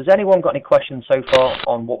do. So has anyone got any questions so far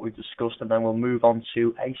on what we've discussed? And then we'll move on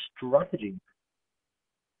to a strategy.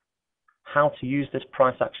 How to use this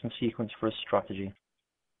price action sequence for a strategy.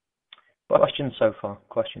 Questions so far?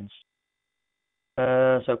 Questions?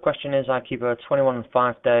 So question is, I keep a 21 and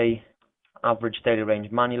 5-day average daily range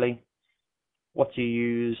manually. What do you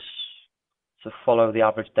use to follow the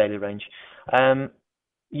average daily range?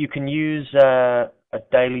 You can use a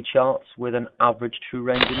daily chart with an average true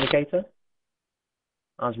range indicator,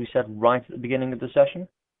 as we said right at the beginning of the session.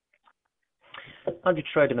 How do you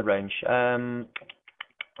trade in the range?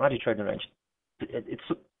 It's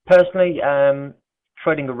personally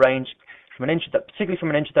trading a range from an particularly from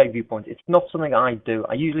an intraday viewpoint. It's not something I do.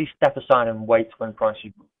 I usually step aside and wait when price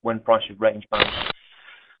is range bound.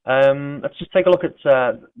 Let's just take a look at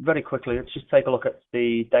very quickly. Let's just take a look at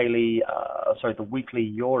the the weekly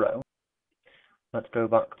euro. Let's go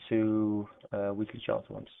back to weekly charts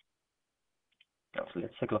once. Actually,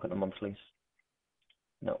 let's take a look at the monthlies.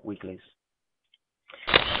 No, weeklies.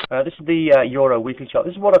 This is the euro weekly chart.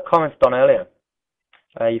 This is what I commented on earlier.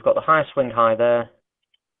 You've got the high swing high there,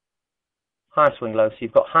 high swing low. So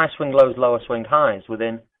you've got high swing lows, lower swing highs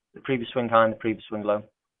within the previous swing high and the previous swing low.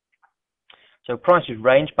 So price is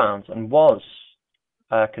range bound and was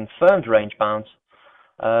confirmed range bound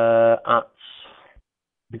at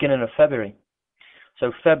beginning of February.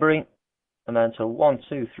 So February, and then to 1,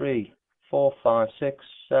 2, 3, 4, 5, 6,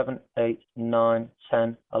 7, 8, 9,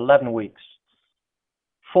 10, 11 weeks.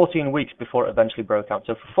 14 weeks before it eventually broke out.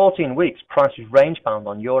 So for 14 weeks, price was range bound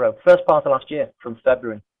on euro. First part of last year, from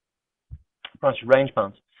February, price was range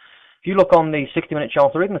bound. If you look on the 60-minute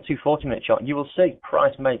chart or even the 240-minute chart, you will see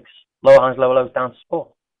price makes lower highs, lower lows down to support.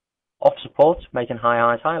 Off support, making higher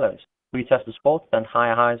highs, higher lows. Retest the support, then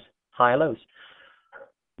higher highs, higher lows.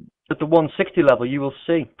 At the 160 level, you will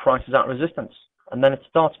see prices at resistance, and then it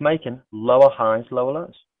starts making lower highs, lower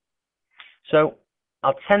lows. So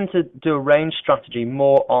I'll tend to do a range strategy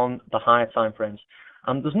more on the higher time frames.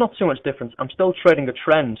 There's not too much difference. I'm still trading a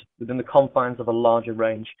trend within the confines of a larger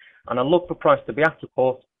range, and I look for price to be at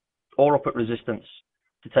support or up at resistance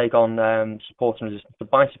to take on support and resistance, to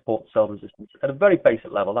buy support, sell resistance. At a very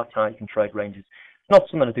basic level, that's how you can trade ranges. It's not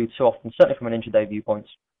something I do too often, certainly from an intraday viewpoint.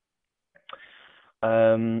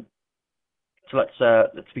 So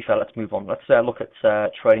let's be fair, let's move on. Let's look at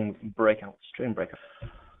trading breakouts.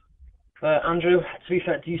 Andrew, to be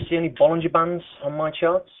fair, do you see any Bollinger Bands on my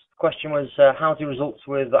charts? The question was, how do results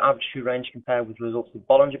with the average true range compare with results with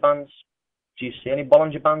Bollinger Bands? Do you see any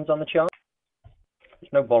Bollinger Bands on the chart?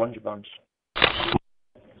 There's no Bollinger Bands.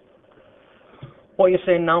 What you're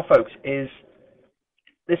seeing now, folks, is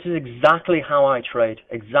this is exactly how I trade.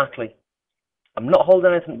 Exactly. I'm not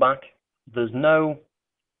holding anything back. There's no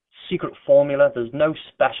secret formula. There's no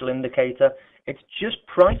special indicator. It's just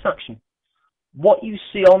price action. What you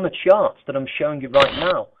see on the charts that I'm showing you right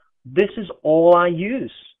now, this is all I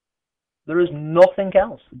use. There is nothing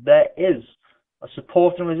else. There is a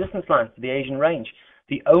support and resistance line for the Asian range.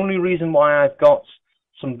 The only reason why I've got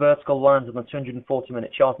some vertical lines on the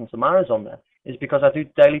 240-minute chart and some arrows on there is because I do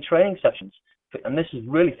daily trading sessions. And this is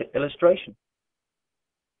really for illustration.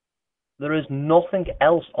 There is nothing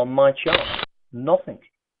else on my chart. Nothing.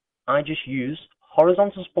 I just use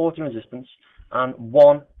horizontal support and resistance and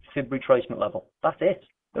one fib retracement level. That's it.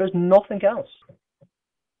 There is nothing else.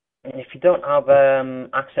 And if you don't have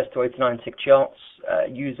access to 8 to 9 tick charts,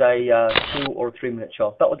 use a 2 or a 3-minute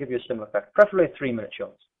chart. That will give you a similar effect, preferably a 3-minute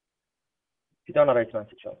chart. If you don't have 8 to 9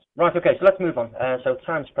 tick charts. Right, okay, so let's move on. So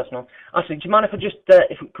time's pressing on. Actually, do you mind if I just,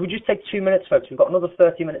 could we just take 2 minutes, folks? We've got another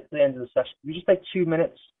 30 minutes to the end of the session. Could we just take 2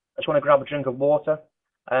 minutes? I just want to grab a drink of water.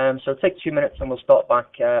 So take 2 minutes and we'll start back.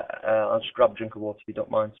 I'll just grab a drink of water if you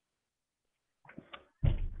don't mind.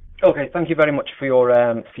 Okay, thank you very much for your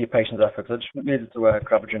patience there, folks. I just needed to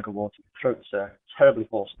grab a drink of water. My throat's terribly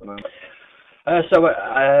hoarse at the moment.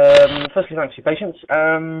 Firstly, thanks for your patience.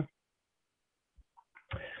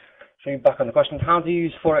 So back on the question, how do you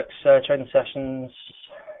use Forex trading sessions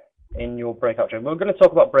in your breakout trading? We're going to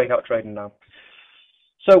talk about breakout trading now.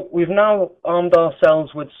 So we've now armed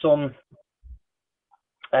ourselves with some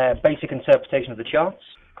basic interpretation of the charts.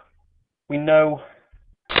 We know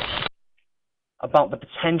about the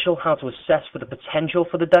potential, how to assess for the potential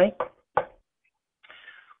for the day.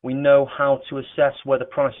 We know how to assess whether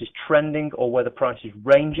price is trending or whether price is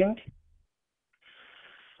ranging.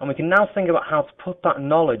 And we can now think about how to put that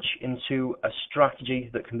knowledge into a strategy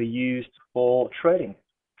that can be used for trading.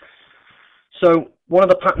 So one of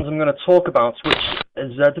the patterns I'm going to talk about, which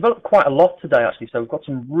has developed quite a lot today actually, so we've got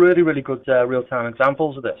some really, really good real-time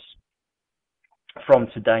examples of this from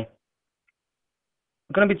today.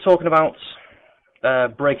 We're going to be talking about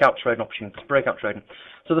breakout trading opportunities, breakout trading.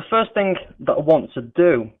 So the first thing that I want to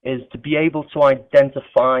do is to be able to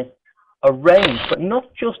identify a range, but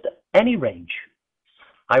not just any range.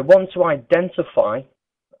 I want to identify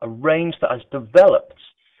a range that has developed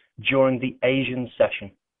during the Asian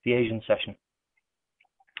session.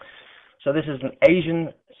 So this is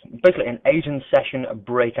basically an Asian session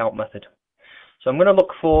breakout method. So I'm going to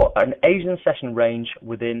look for an Asian session range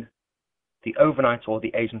within the overnight or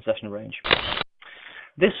the Asian session range.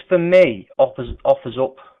 This, for me, offers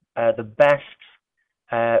up the best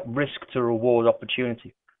risk to reward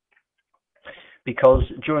opportunity, because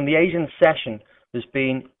during the Asian session, there's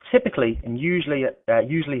been typically and usually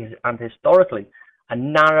and historically a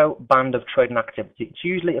narrow band of trading activity. It's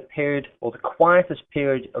usually a period or the quietest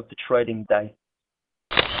period of the trading day.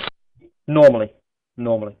 Normally.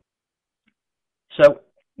 So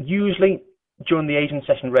usually during the Asian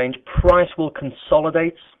session range, price will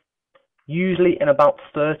consolidate, usually in about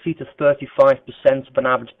 30 to 35% of an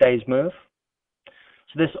average day's move.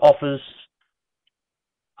 So this offers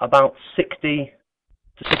about 60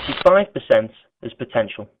 to 65% as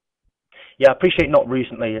potential. Yeah, I appreciate not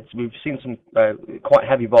recently. We've seen some quite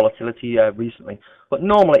heavy volatility recently, but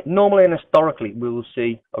normally and historically, we will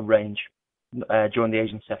see a range during the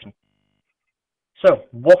Asian session. So,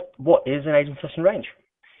 what is an Asian session range?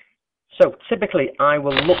 So, typically, I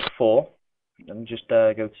will look for Let me just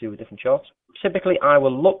go to a different chart. Typically, I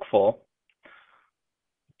will look for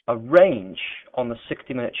a range on the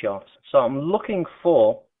 60-minute chart. So I'm looking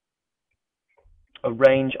for a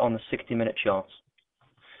range on the 60-minute chart.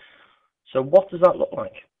 So what does that look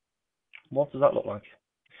like? What does that look like?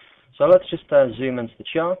 So let's just zoom into the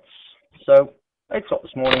charts. So 8 o'clock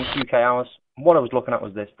this morning, UK hours. What I was looking at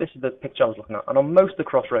was this. This is the picture I was looking at. And on most of the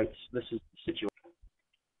cross rates, this is the situation.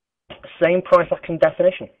 Same price action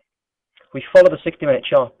definition. We follow the 60-minute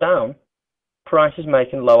chart down, price is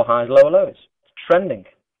making lower highs, lower lows. It's trending.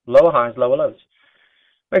 Lower highs, lower lows.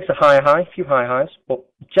 Makes a higher high, a few high highs, but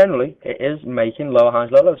generally it is making lower highs,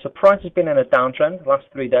 lower lows. So price has been in a downtrend the last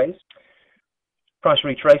 3 days. Price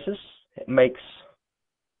retraces. It makes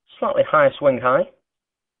slightly higher swing high,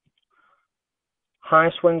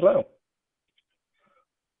 higher swing low,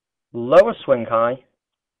 lower swing high,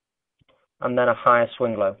 and then a higher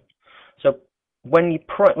swing low. So when you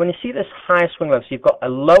see this higher swing low, so you've got a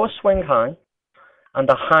lower swing high and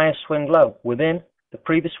a higher swing low within the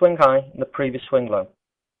previous swing high and the previous swing low.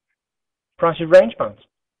 Price is range bound.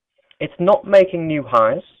 It's not making new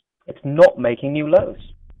highs. It's not making new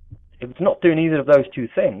lows. If it's not doing either of those two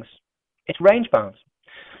things, it's range bound.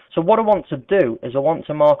 So what I want to do is I want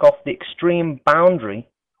to mark off the extreme boundary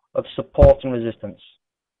of support and resistance.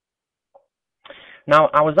 Now,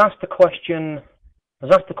 I was asked the question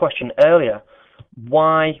earlier,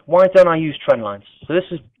 why don't I use trend lines? So this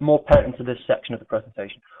is more pertinent to this section of the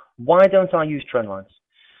presentation. Why don't I use trend lines?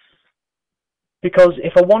 Because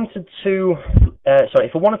if I wanted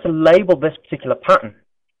to label this particular pattern,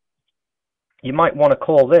 you might want to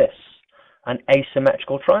call this an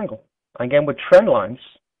asymmetrical triangle. Again, with trend lines,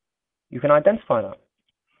 you can identify that.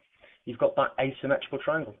 You've got that asymmetrical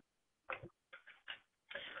triangle.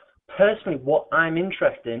 Personally, what I'm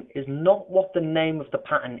interested in is not what the name of the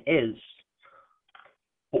pattern is,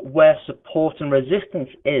 but where support and resistance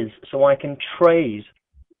is, so I can trace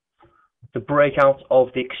the breakout of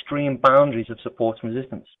the extreme boundaries of support and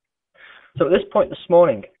resistance. So at this point this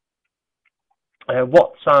morning,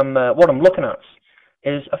 what I'm looking at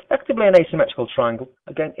is effectively an asymmetrical triangle.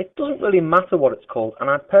 Again, it doesn't really matter what it's called, and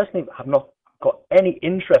I personally have not got any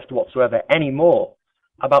interest whatsoever anymore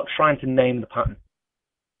about trying to name the pattern.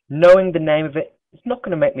 Knowing the name of it is not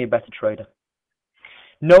going to make me a better trader.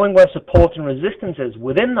 Knowing where support and resistance is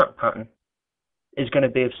within that pattern is going to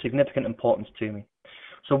be of significant importance to me.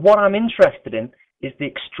 So what I'm interested in is the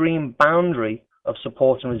extreme boundary of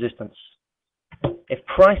support and resistance. If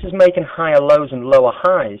price is making higher lows and lower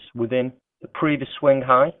highs within the previous swing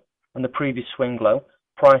high and the previous swing low,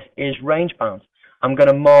 price is range bound. I'm going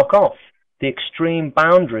to mark off the extreme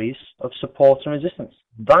boundaries of support and resistance.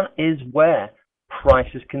 That is where price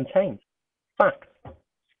is contained. Fact.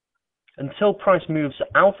 Until price moves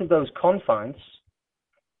out of those confines,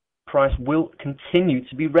 price will continue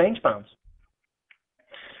to be range bound.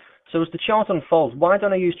 So as the chart unfolds, why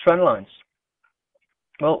don't I use trend lines?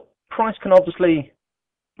 Well, price can obviously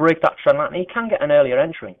break that trend line and you can get an earlier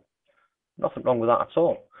entry. Nothing wrong with that at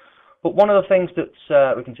all. But one of the things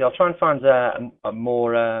that we can see, I'll try and find a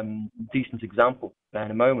more decent example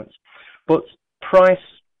in a moment. But price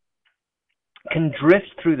can drift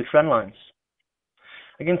through the trend lines.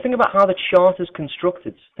 Again, think about how the chart is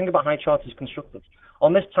constructed. Think about how the chart is constructed.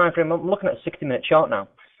 On this time frame, I'm looking at a 60-minute chart now.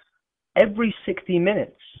 Every 60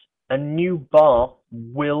 minutes, a new bar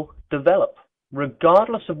will develop,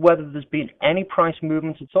 regardless of whether there's been any price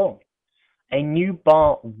movements at all. A new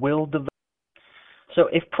bar will develop. So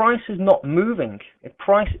if price is not moving, if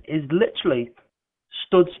price is literally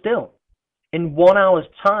stood still, in 1 hour's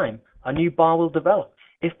time, a new bar will develop.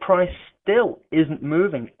 If price still isn't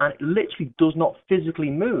moving and it literally does not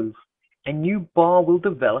physically move, a new bar will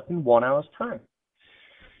develop in 1 hour's time.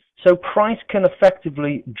 So price can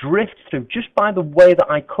effectively drift through, just by the way that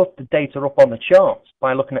I cut the data up on the charts,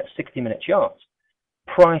 by looking at 60-minute charts,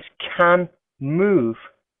 price can move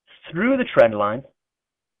through the trend line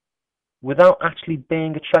without actually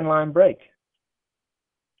being a trend line break.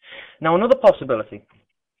 Now another possibility,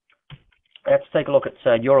 let's take a look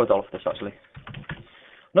at Eurodollar for this actually.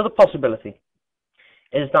 Another possibility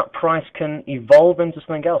is that price can evolve into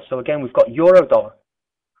something else. So again, we've got Eurodollar.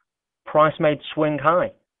 Price made swing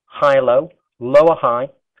high, high low, lower high,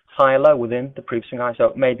 higher low within the previous swing high. So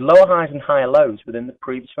it made lower highs and higher lows within the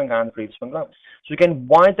previous swing high and the previous swing low. So again,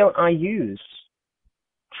 why don't I use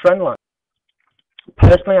trend lines?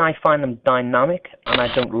 Personally, I find them dynamic and I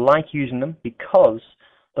don't like using them because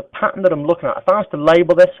the pattern that I'm looking at, if I was to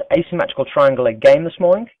label this asymmetrical triangle again this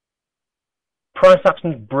morning, price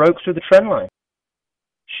action broke through the trend line.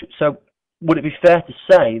 So would it be fair to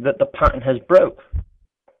say that the pattern has broke?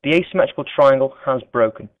 The asymmetrical triangle has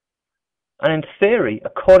broken. And in theory,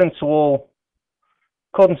 according to all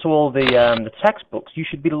the textbooks, you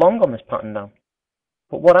should be long on this pattern now.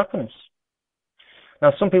 But what happens?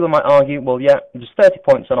 Now, some people might argue, well, yeah, there's 30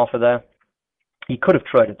 points on offer there. You could have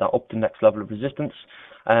traded that up to the next level of resistance,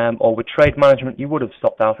 or with trade management, you would have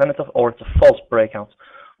stopped out, or it's a false breakout.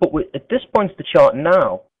 But at this point of the chart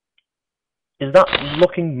now, is that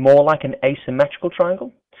looking more like an asymmetrical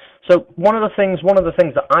triangle? So one of the things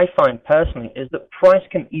that I find personally is that price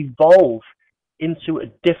can evolve into a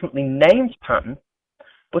differently named pattern,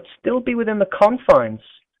 but still be within the confines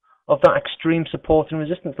of that extreme support and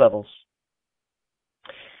resistance levels.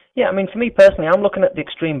 Yeah, I mean, for me personally, I'm looking at the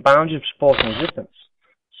extreme boundaries of support and resistance.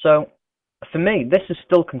 So for me, this is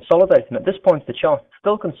still consolidating. At this point of the chart,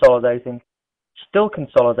 still consolidating, still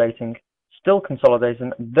consolidating, still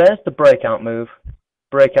consolidating. There's the breakout move,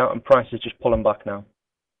 breakout, and price is just pulling back now.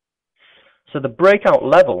 So the breakout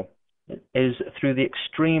level is through the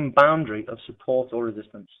extreme boundary of support or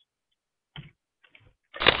resistance.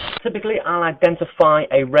 Typically, I'll identify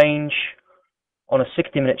a range on a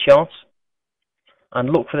 60-minute chart and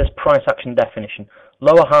look for this price action definition.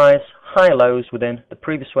 Lower highs, higher lows within the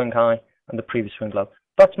previous swing high and the previous swing low.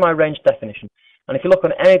 That's my range definition. And if you look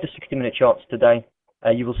on any of the 60-minute charts today,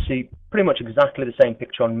 you will see pretty much exactly the same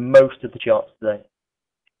picture on most of the charts today.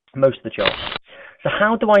 Most of the charts. So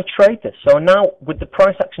how do I trade this? So now with the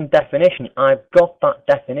price action definition, I've got that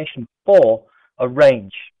definition for a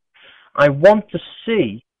range. I want to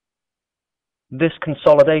see this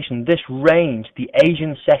consolidation, this range, the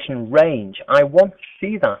Asian session range. I want to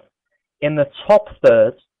see that in the top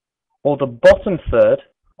third or the bottom third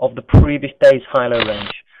of the previous day's high-low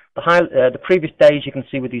range. The previous days you can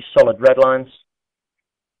see with these solid red lines,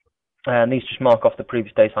 and these just mark off the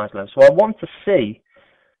previous day's highs and lows. So I want to see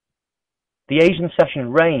the Asian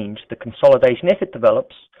session range, the consolidation, if it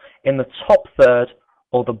develops, in the top third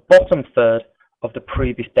or the bottom third of the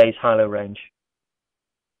previous day's high-low range.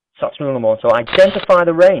 So that's rule number one. So identify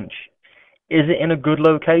the range. Is it in a good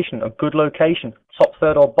location? A good location, top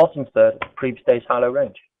third or bottom third of the previous day's high-low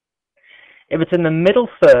range. If it's in the middle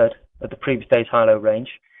third of the previous day's high-low range,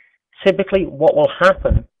 typically what will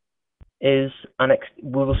happen is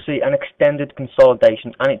we will see an extended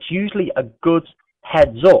consolidation, and it's usually a good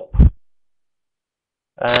heads up,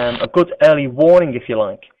 a good early warning, if you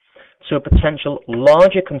like, to a potential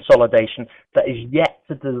larger consolidation that is yet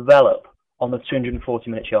to develop on the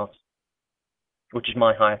 240-minute chart, which is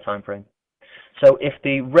my higher time frame. So if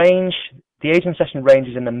the range, the Asian session range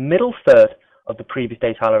is in the middle third of the previous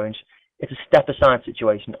day's high-low range, it's a step-aside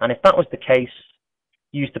situation. And if that was the case,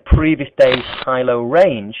 use the previous day's high-low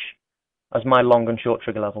range as my long and short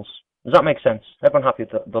trigger levels. Does that make sense? Everyone happy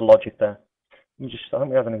with the logic there? I think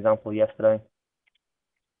we had an example yesterday.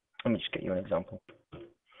 Let me just get you an example.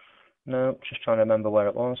 No, just trying to remember where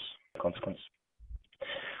it was. Consequence.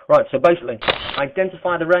 Right, so basically,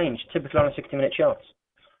 identify the range, typically on a 60-minute chart.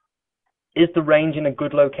 Is the range in a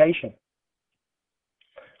good location?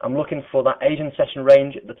 I'm looking for that Asian session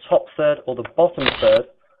range at the top third or the bottom third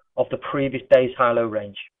of the previous day's high-low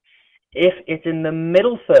range. If it's in the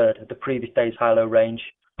middle third of the previous day's high-low range,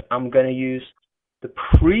 I'm going to use the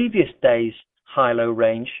previous day's high-low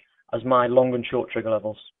range as my long and short trigger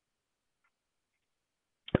levels.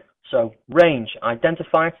 So, range,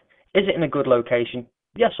 identify it. Is it in a good location?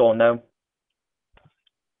 Yes or no?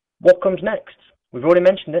 What comes next? We've already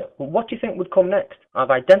mentioned it, but what do you think would come next? I've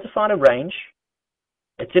identified a range.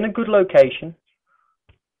 It's in a good location.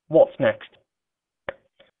 What's next?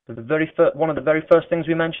 One of the very first things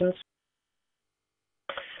we mentioned.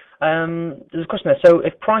 There's a question there. So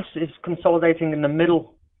if price is consolidating in the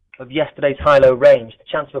middle of yesterday's high-low range, the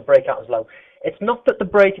chance of a breakout is low. It's not that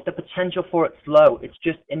the potential for it's low. It's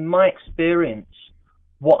just, in my experience,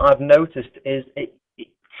 what I've noticed is it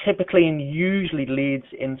typically and usually leads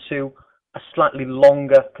into a slightly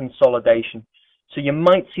longer consolidation. So you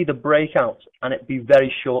might see the breakout and it be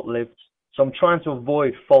very short-lived. So I'm trying to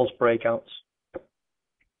avoid false breakouts.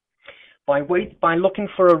 By looking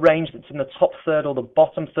for a range that's in the top third or the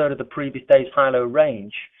bottom third of the previous day's high-low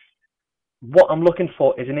range, what I'm looking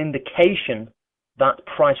for is an indication that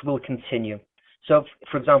price will continue. So,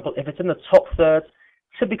 for example, if it's in the top third,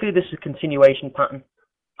 typically this is a continuation pattern.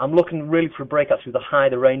 I'm looking really for a breakout through the high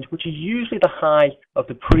of the range, which is usually the high of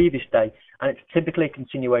the previous day, and it's typically a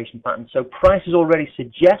continuation pattern. So price is already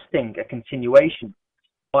suggesting a continuation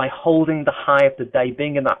by holding the high of the day,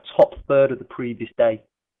 being in that top third of the previous day.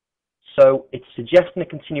 So it's suggesting a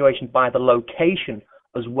continuation by the location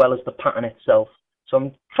as well as the pattern itself. So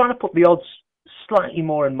I'm trying to put the odds slightly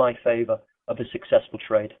more in my favor of a successful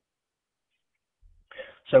trade.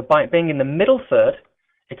 So by it being in the middle third,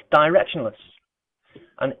 it's directionless.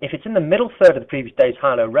 And if it's in the middle third of the previous day's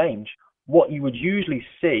high-low range, what you would usually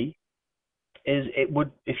see is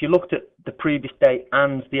if you looked at the previous day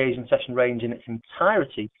and the Asian session range in its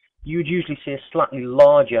entirety, you would usually see a slightly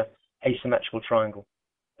larger asymmetrical triangle.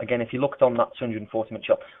 Again, if you looked on that 240-minute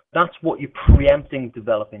chart, that's what you're preempting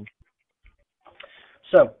developing.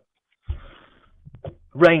 So,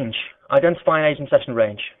 range. Identify an Asian session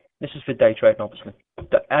range. This is for day trading, obviously.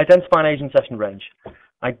 Identify an Asian session range.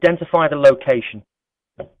 Identify the location.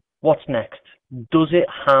 What's next? Does it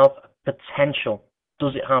have potential?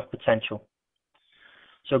 Does it have potential?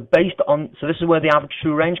 So this is where the average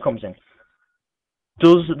true range comes in.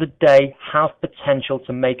 Does the day have potential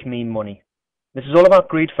to make me money? This is all about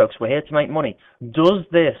greed, folks. We're here to make money. Does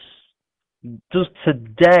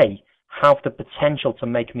today have the potential to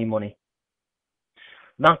make me money?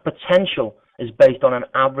 That potential is based on an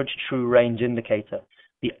average true range indicator.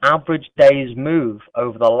 The average day's move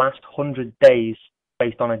over the last 100 days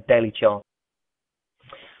based on a daily chart.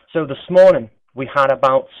 So this morning we had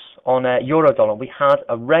on euro dollar, we had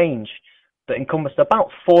a range that encompassed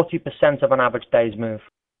about 40% of an average day's move.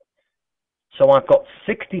 So I've got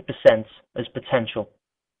 60% as potential.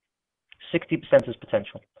 60% as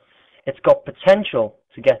potential. It's got potential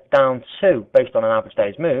to get down to, based on an average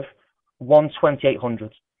day's move,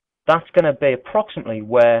 12800. That's going to be approximately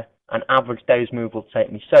where an average day's move will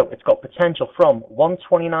take me. So it's got potential from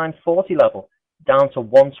 129.40 level down to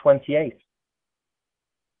 128.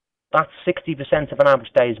 That 60% of an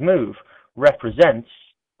average day's move represents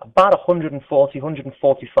about 140,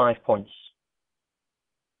 145 points.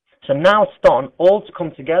 So now it's starting all to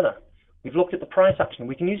come together. We've looked at the price action.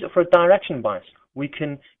 We can use it for a direction bias. We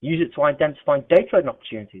can use it to identify day trading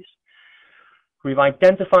opportunities. We've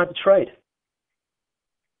identified the trade.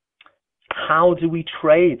 How do we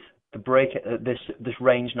trade the break this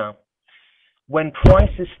range now? When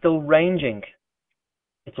price is still ranging,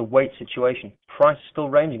 it's a wait situation. Price is still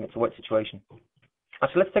ranging, it's a wait situation.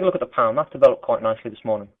 Actually, let's take a look at the pound. That's developed quite nicely this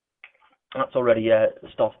morning. That's already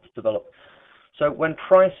started to develop. So when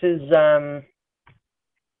price is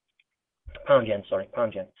pound yen.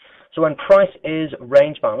 So when price is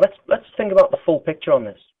range bound, let's think about the full picture on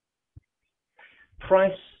this.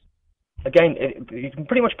 Price, again, you can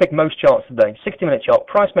pretty much pick most charts today. 60-minute chart,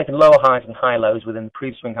 price making lower highs and high lows within the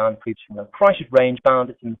previous swing high and previous swing low. Price is range bound.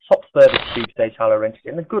 It's in the top third of the previous day's high low range.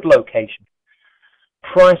 It's in a good location.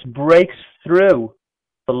 Price breaks through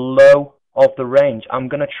the low of the range. I'm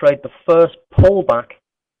going to trade the first pullback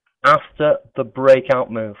after the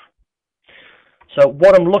breakout move. So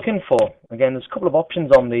what I'm looking for, again, there's a couple of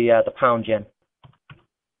options on the pound yen.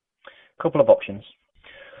 A couple of options.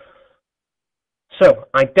 So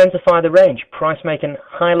identify the range. Price making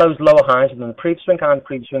high lows, lower highs within the previous swing high and the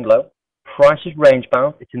previous swing low. Price is range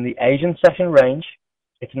bound. It's in the Asian session range.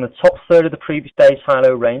 It's in the top third of the previous day's high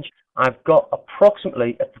low range. I've got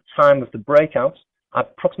approximately, at the time of the breakout, I've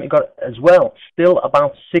approximately got as well, still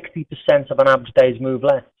about 60% of an average day's move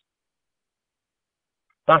left.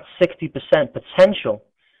 That 60% potential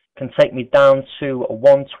can take me down to a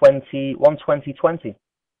 120.20.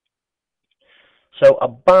 So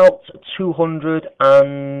about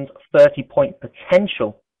 230 point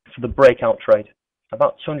potential for the breakout trade.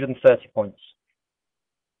 About 230 points.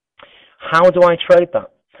 How do I trade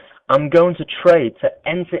that? I'm going to trade to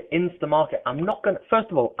enter into the market.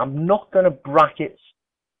 First of all, I'm not going to bracket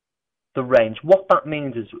the range. What that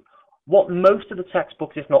means is, what most of the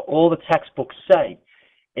textbooks, if not all the textbooks, say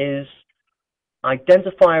is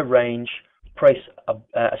identify a range, place a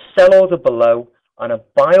sell order below and a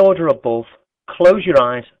buy order above, close your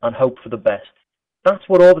eyes and hope for the best. That's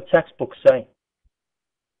what all the textbooks say.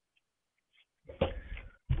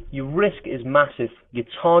 Your risk is massive. Your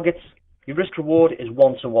risk reward is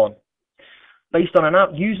 1-to-1. Based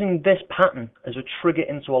on using this pattern as a trigger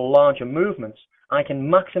into a larger movement, I can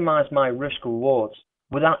maximize my risk rewards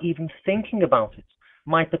without even thinking about it.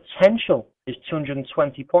 My potential is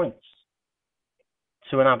 220 points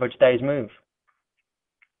to an average day's move.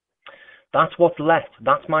 That's what's left.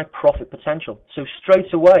 That's my profit potential. So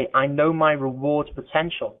straight away, I know my rewards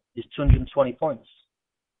potential is 220 points.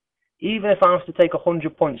 Even if I was to take a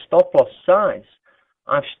 100-point stop loss size,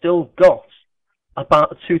 I've still got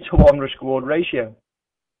about a 2-to-1 risk reward ratio.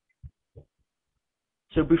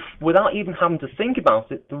 So without even having to think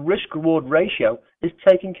about it, the risk reward ratio is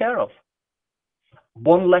taken care of.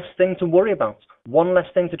 One less thing to worry about. One less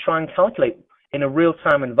thing to try and calculate in a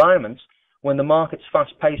real-time environment when the market's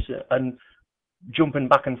fast-paced and jumping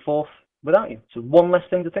back and forth without you. So one less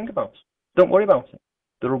thing to think about. Don't worry about it.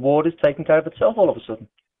 The reward is taken care of itself all of a sudden.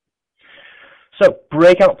 So,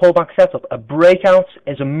 breakout pullback setup. A breakout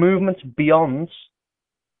is a movement beyond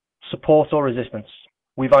support or resistance.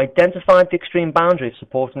 We've identified the extreme boundary of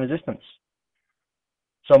support and resistance.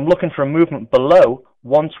 So I'm looking for a movement below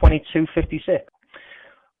 122.56.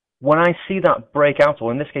 When I see that breakout,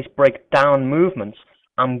 or in this case breakdown movement,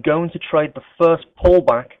 I'm going to trade the first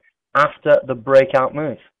pullback after the breakout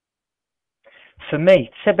move. For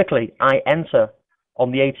me, typically I enter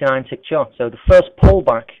on the 89 tick chart. So the first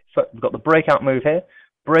pullback, we've got the breakout move here,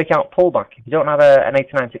 breakout pullback. If you don't have an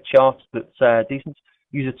 89 tick chart that's decent,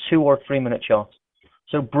 use a 2 or a 3 minute chart.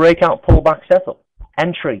 So breakout pullback setup.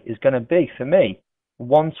 Entry is going to be, for me,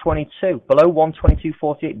 122, below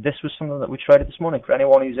 122.48. This was something that we traded this morning. For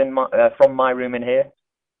anyone who's in from my room in here,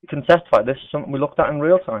 you can testify. This is something we looked at in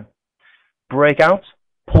real time. Breakout,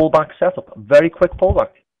 pullback setup, very quick pullback.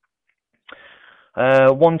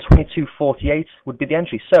 122.48 would be the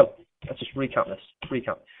entry. So let's just recap this.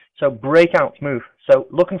 So breakout move. So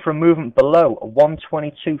looking for a movement below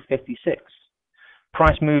 122.56.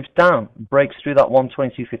 Price moves down, breaks through that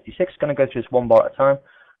 122.56. Going to go through this one bar at a time.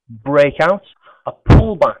 Breakout, a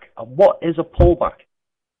pullback. What is a pullback?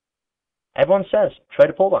 Everyone says trade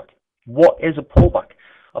a pullback. What is a pullback?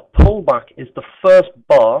 A pullback is the first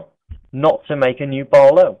bar not to make a new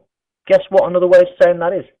bar low. Guess what another way of saying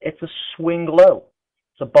that is? It's a swing low.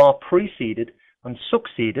 It's a bar preceded and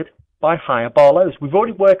succeeded by higher bar lows. We've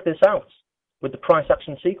already worked this out with the price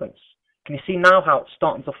action sequence. Can you see now how it's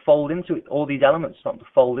starting to fold into it? All these elements starting to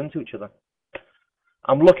fold into each other.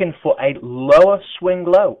 I'm looking for a lower swing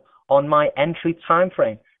low on my entry time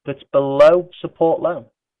frame that's below support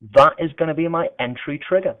low. That is going to be my entry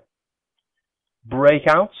trigger.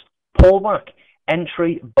 Breakout, pullback,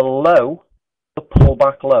 entry below the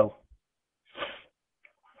pullback low.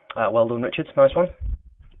 Well done, Richard. Nice one.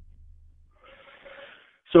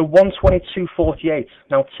 So 122.48.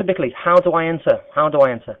 Now, typically, how do I enter?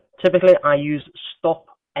 Typically, I use stop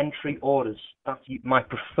entry orders. That's my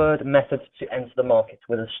preferred method to enter the market,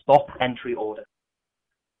 with a stop entry order.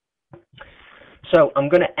 So I'm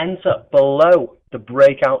going to enter below the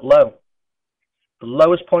breakout low. The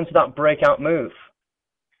lowest point of that breakout move.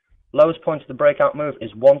 Lowest point of the breakout move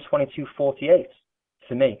is 122.48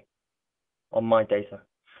 for me on my data.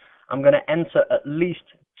 I'm going to enter at least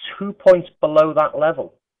 2 points below that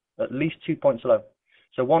level. At least 2 points below.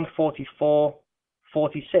 So 144.46.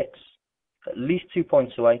 At least 2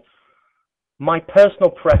 points away. My personal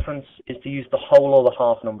preference is to use the whole or the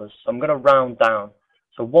half numbers. So I'm going to round down.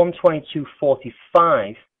 So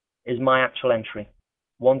 122.45 is my actual entry.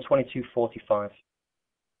 122.45.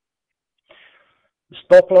 The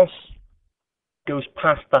stop loss goes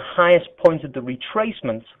past the highest point of the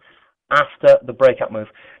retracement after the breakout move.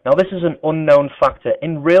 Now, this is an unknown factor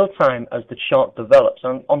in real time as the chart develops.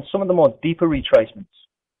 On some of the more deeper retracements,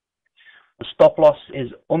 the stop loss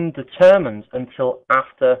is undetermined until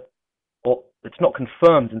after, or it's not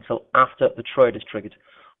confirmed until after the trade is triggered.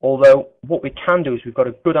 Although what we can do is we've got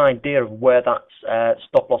a good idea of where that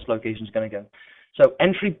stop loss location is going to go. So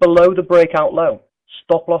entry below the breakout low.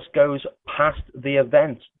 Stop loss goes past the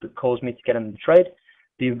event that caused me to get into the trade.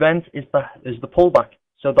 The event is the pullback.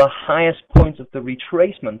 So the highest point of the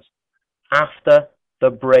retracement after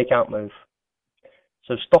the breakout move.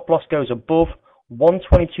 So stop loss goes above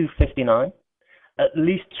 122.59, at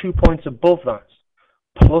least 2 points above that,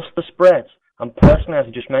 plus the spread. And personally, as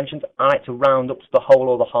I just mentioned, I like to round up to the whole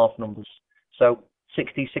or the half numbers. So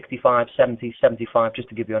 60, 65, 70, 75, just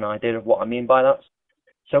to give you an idea of what I mean by that.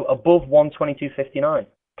 So above 122.59,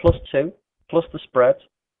 plus 2, plus the spread.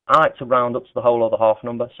 I like to round up to the whole or the half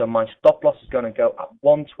number. So my stop loss is going to go at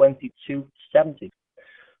 122.70.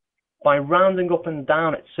 By rounding up and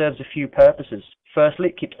down, it serves a few purposes. Firstly,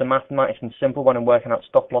 it keeps the mathematics simple when I'm working out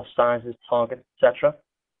stop loss sizes, targets, etc.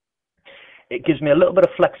 It gives me a little bit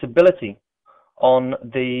of flexibility on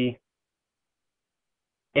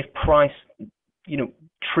if price,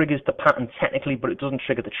 triggers the pattern technically, but it doesn't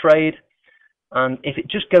trigger the trade. And if it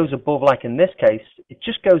just goes above, like in this case, it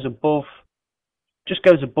just goes above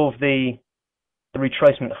the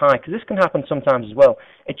retracement high, because this can happen sometimes as well.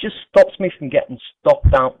 It just stops me from getting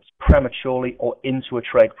stopped out prematurely or into a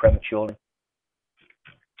trade prematurely.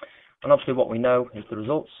 And obviously what we know is the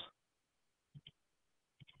results.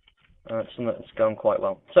 It's something that's going quite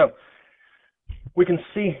well. So we can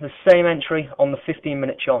see the same entry on the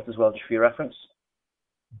 15-minute chart as well, just for your reference.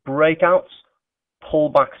 Breakouts,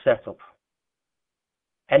 pullback setup.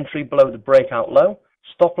 Entry below the breakout low.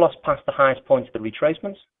 Stop loss past the highest point of the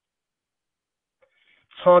retracement.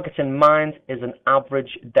 Target in mind is an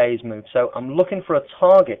average day's move. So I'm looking for a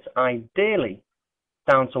target, ideally,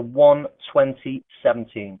 down to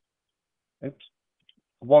 120.17. Oops.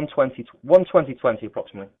 120.20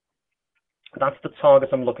 approximately. That's the target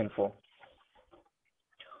I'm looking for.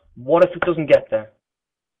 What if it doesn't get there?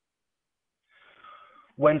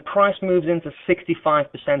 when price moves into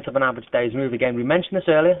 65% of an average day's move, again, we mentioned this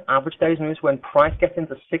earlier, average day's moves, when price gets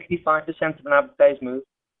into 65% of an average day's move,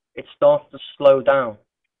 it starts to slow down.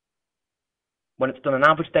 When it's done an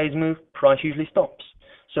average day's move, price usually stops.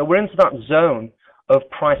 So we're into that zone of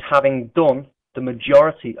price having done the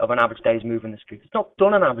majority of an average day's move in this group. It's not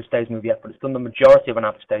done an average day's move yet, but it's done the majority of an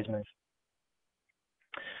average day's move.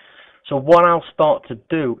 So what I'll start to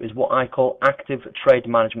do is what I call active trade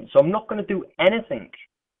management. So I'm not going to do anything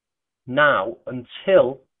now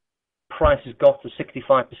until price has got to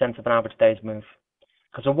 65% of an average day's move,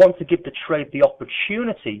 because I want to give the trade the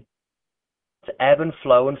opportunity to ebb and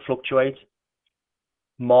flow and fluctuate,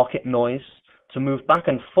 market noise, to move back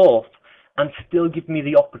and forth, and still give me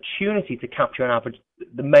the opportunity to capture an average,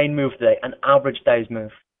 the main move today, an average day's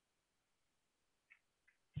move.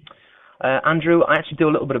 Andrew, I actually do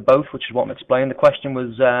a little bit of both, which is what I'm explaining. The question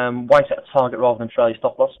was, why set a target rather than trail your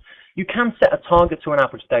stop loss? You can set a target to an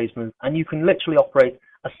average day's move, and you can literally operate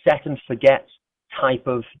a set and forget type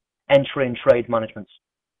of entry and trade management.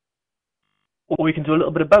 Or you can do a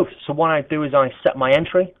little bit of both. So what I do is I set my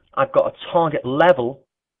entry. I've got a target level,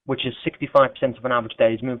 which is 65% of an average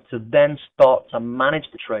day's move, to then start to manage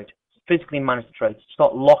the trade, physically manage the trade,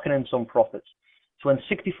 start locking in some profits. So when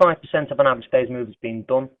 65% of an average day's move has been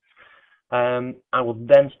done, I will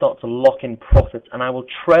then start to lock in profits, and I will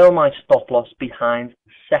trail my stop loss behind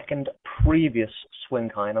the second previous swing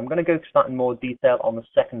high. And I'm going to go through that in more detail on the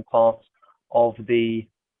second part of the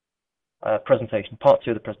presentation, part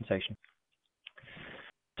 2 of the presentation.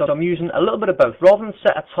 So I'm using a little bit of both. Rather than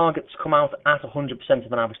set a target to come out at 100%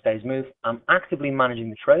 of an average day's move, I'm actively managing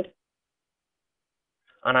the trade,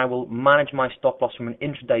 and I will manage my stop loss from an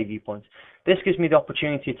intraday viewpoint. This gives me the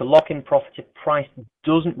opportunity to lock in profits if price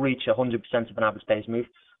doesn't reach 100% of an average day's move,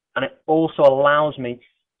 and it also allows me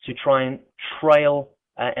to try and trail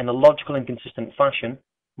in a logical and consistent fashion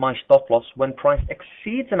my stop loss when price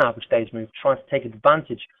exceeds an average day's move, trying to take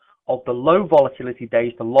advantage of the low volatility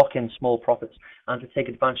days to lock in small profits, and to take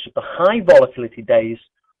advantage of the high volatility days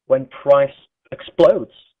when price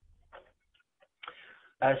explodes.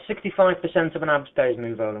 65% of an average day's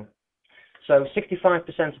move, Ola. So 65%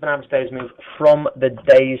 of an average day's move from the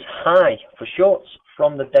day's high for shorts,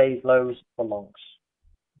 from the day's lows for longs.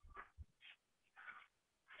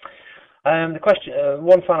 The question,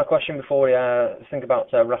 one final question before we think about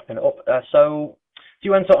wrapping it up. So, do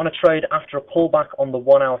you enter on a trade after a pullback on the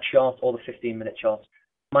 1 hour chart or the 15-minute chart?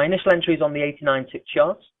 My initial entry is on the 89 tick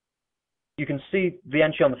chart. You can see the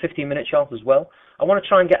entry on the 15-minute chart as well. I want to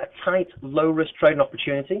try and get a tight, low-risk trading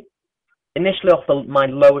opportunity, initially off my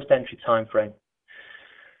lowest entry time frame,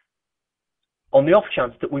 on the off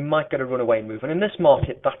chance that we might get a runaway move. And in this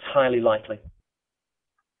market, that's highly likely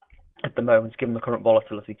at the moment, given the current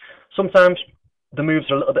volatility. Sometimes the moves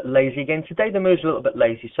are a little bit lazy. Again, today the moves are a little bit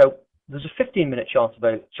lazy. So there's a 15-minute chart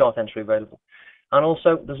entry available. And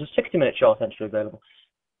also there's a 60-minute chart entry available.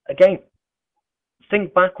 Again,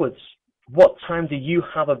 think backwards. What time do you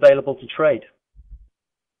have available to trade?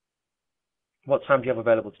 What time do you have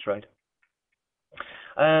available to trade?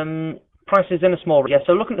 Price is in a small, yeah,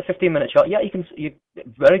 so looking at the 15-minute chart, yeah, you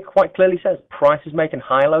very quite clearly says price is making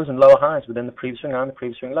high lows and lower highs within the previous swing high and the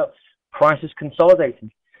previous swing low. Price is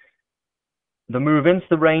consolidating. The move into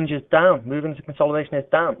the range is down, move into consolidation is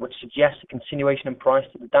down, which suggests a continuation in price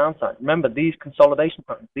to the downside. Remember, these consolidation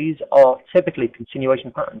patterns, these are typically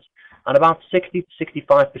continuation patterns, and about 60 to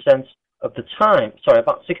 65% of the time,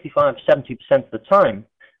 about 65 to 70% of the time,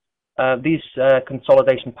 these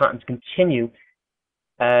consolidation patterns continue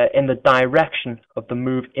in the direction of the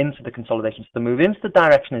move into the consolidation. So the move into the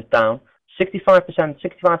direction is down 65%,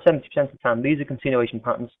 65-70% of the time. These are continuation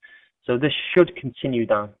patterns, so this should continue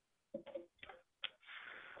down.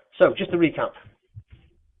 So just to recap,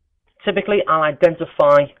 typically I'll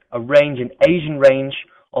identify a range, an Asian range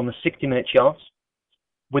on the 60-minute charts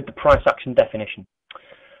with the price action definition.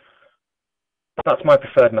 That's my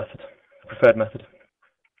preferred method.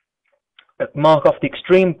 Mark off the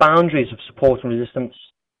extreme boundaries of support and resistance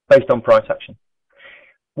based on price action.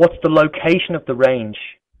 What's the location of the range?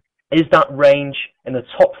 Is that range in the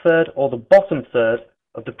top third or the bottom third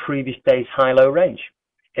of the previous day's high-low range?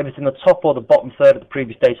 If it's in the top or the bottom third of the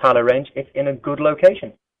previous day's high-low range, it's in a good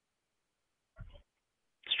location.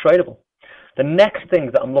 It's tradable. The next thing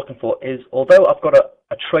that I'm looking for is, although I've got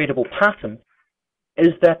a tradable pattern,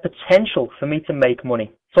 is there potential for me to make money?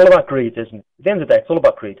 It's all about greed, isn't it? At the end of the day, it's all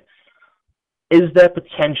about greed. Is there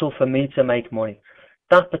potential for me to make money?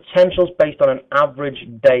 That potential is based on an average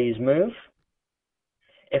day's move.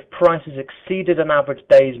 If prices exceeded an average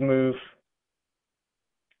day's move,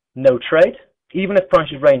 no trade. Even if price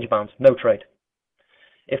is range bound, no trade.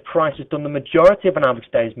 If price has done the majority of an average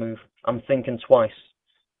day's move, I'm thinking twice.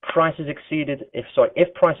 If price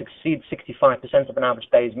exceeds 65% of an average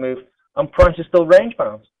day's move and price is still range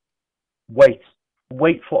bound, wait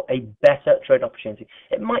for a better trade opportunity.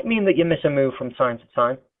 It might mean that you miss a move from time to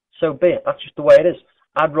time, so be it. That's just the way it is.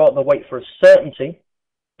 I'd rather wait for a certainty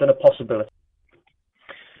than a possibility.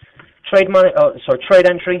 Trade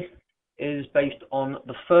entry is based on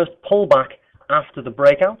the first pullback after the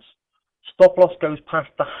breakouts. Stop loss goes past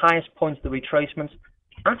the highest point of the retracement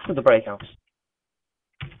after the breakouts.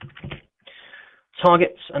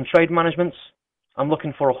 Targets and trade managements. I'm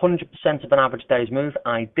looking for 100% of an average day's move,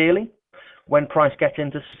 ideally. When price gets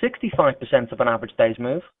into 65% of an average day's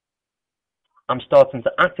move, I'm starting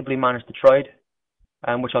to actively manage the trade,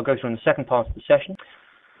 which I'll go through in the second part of the session,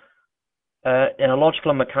 in a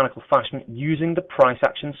logical and mechanical fashion using the price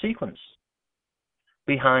action sequence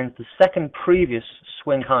behind the second previous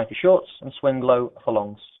swing high for shorts and swing low for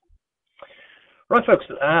longs. Right, folks,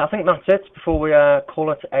 I think that's it before we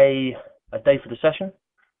call it a day for the session.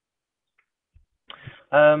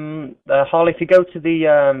 Harley, if you go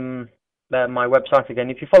to my website again,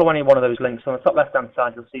 if you follow any one of those links on the top left hand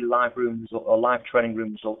side, you'll see live room or live training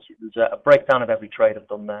room results. There's a breakdown of every trade I've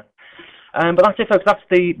done there. But that's it, folks. That's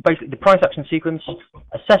basically the price action sequence,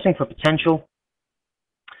 assessing for potential,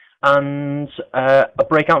 and a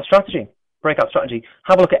breakout strategy.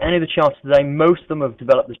 Have a look at any of the charts today. Most of them have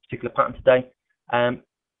developed this particular pattern today.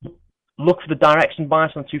 Look for the direction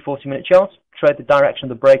bias on 240-minute charts. Trade the direction of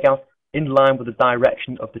the breakout in line with the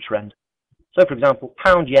direction of the trend. So, for example,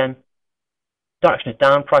 pound yen, direction is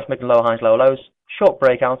down, price making lower highs, lower lows, short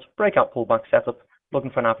breakout pullback setup,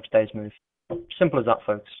 looking for an average day's move. Simple as that,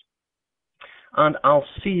 folks. And I'll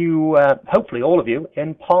see you, hopefully all of you,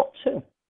 in part 2.